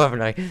that before,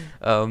 haven't I?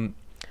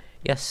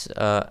 Yes,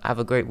 have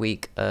a great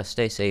week,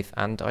 stay safe,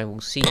 and I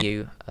will see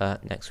you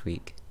next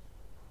week.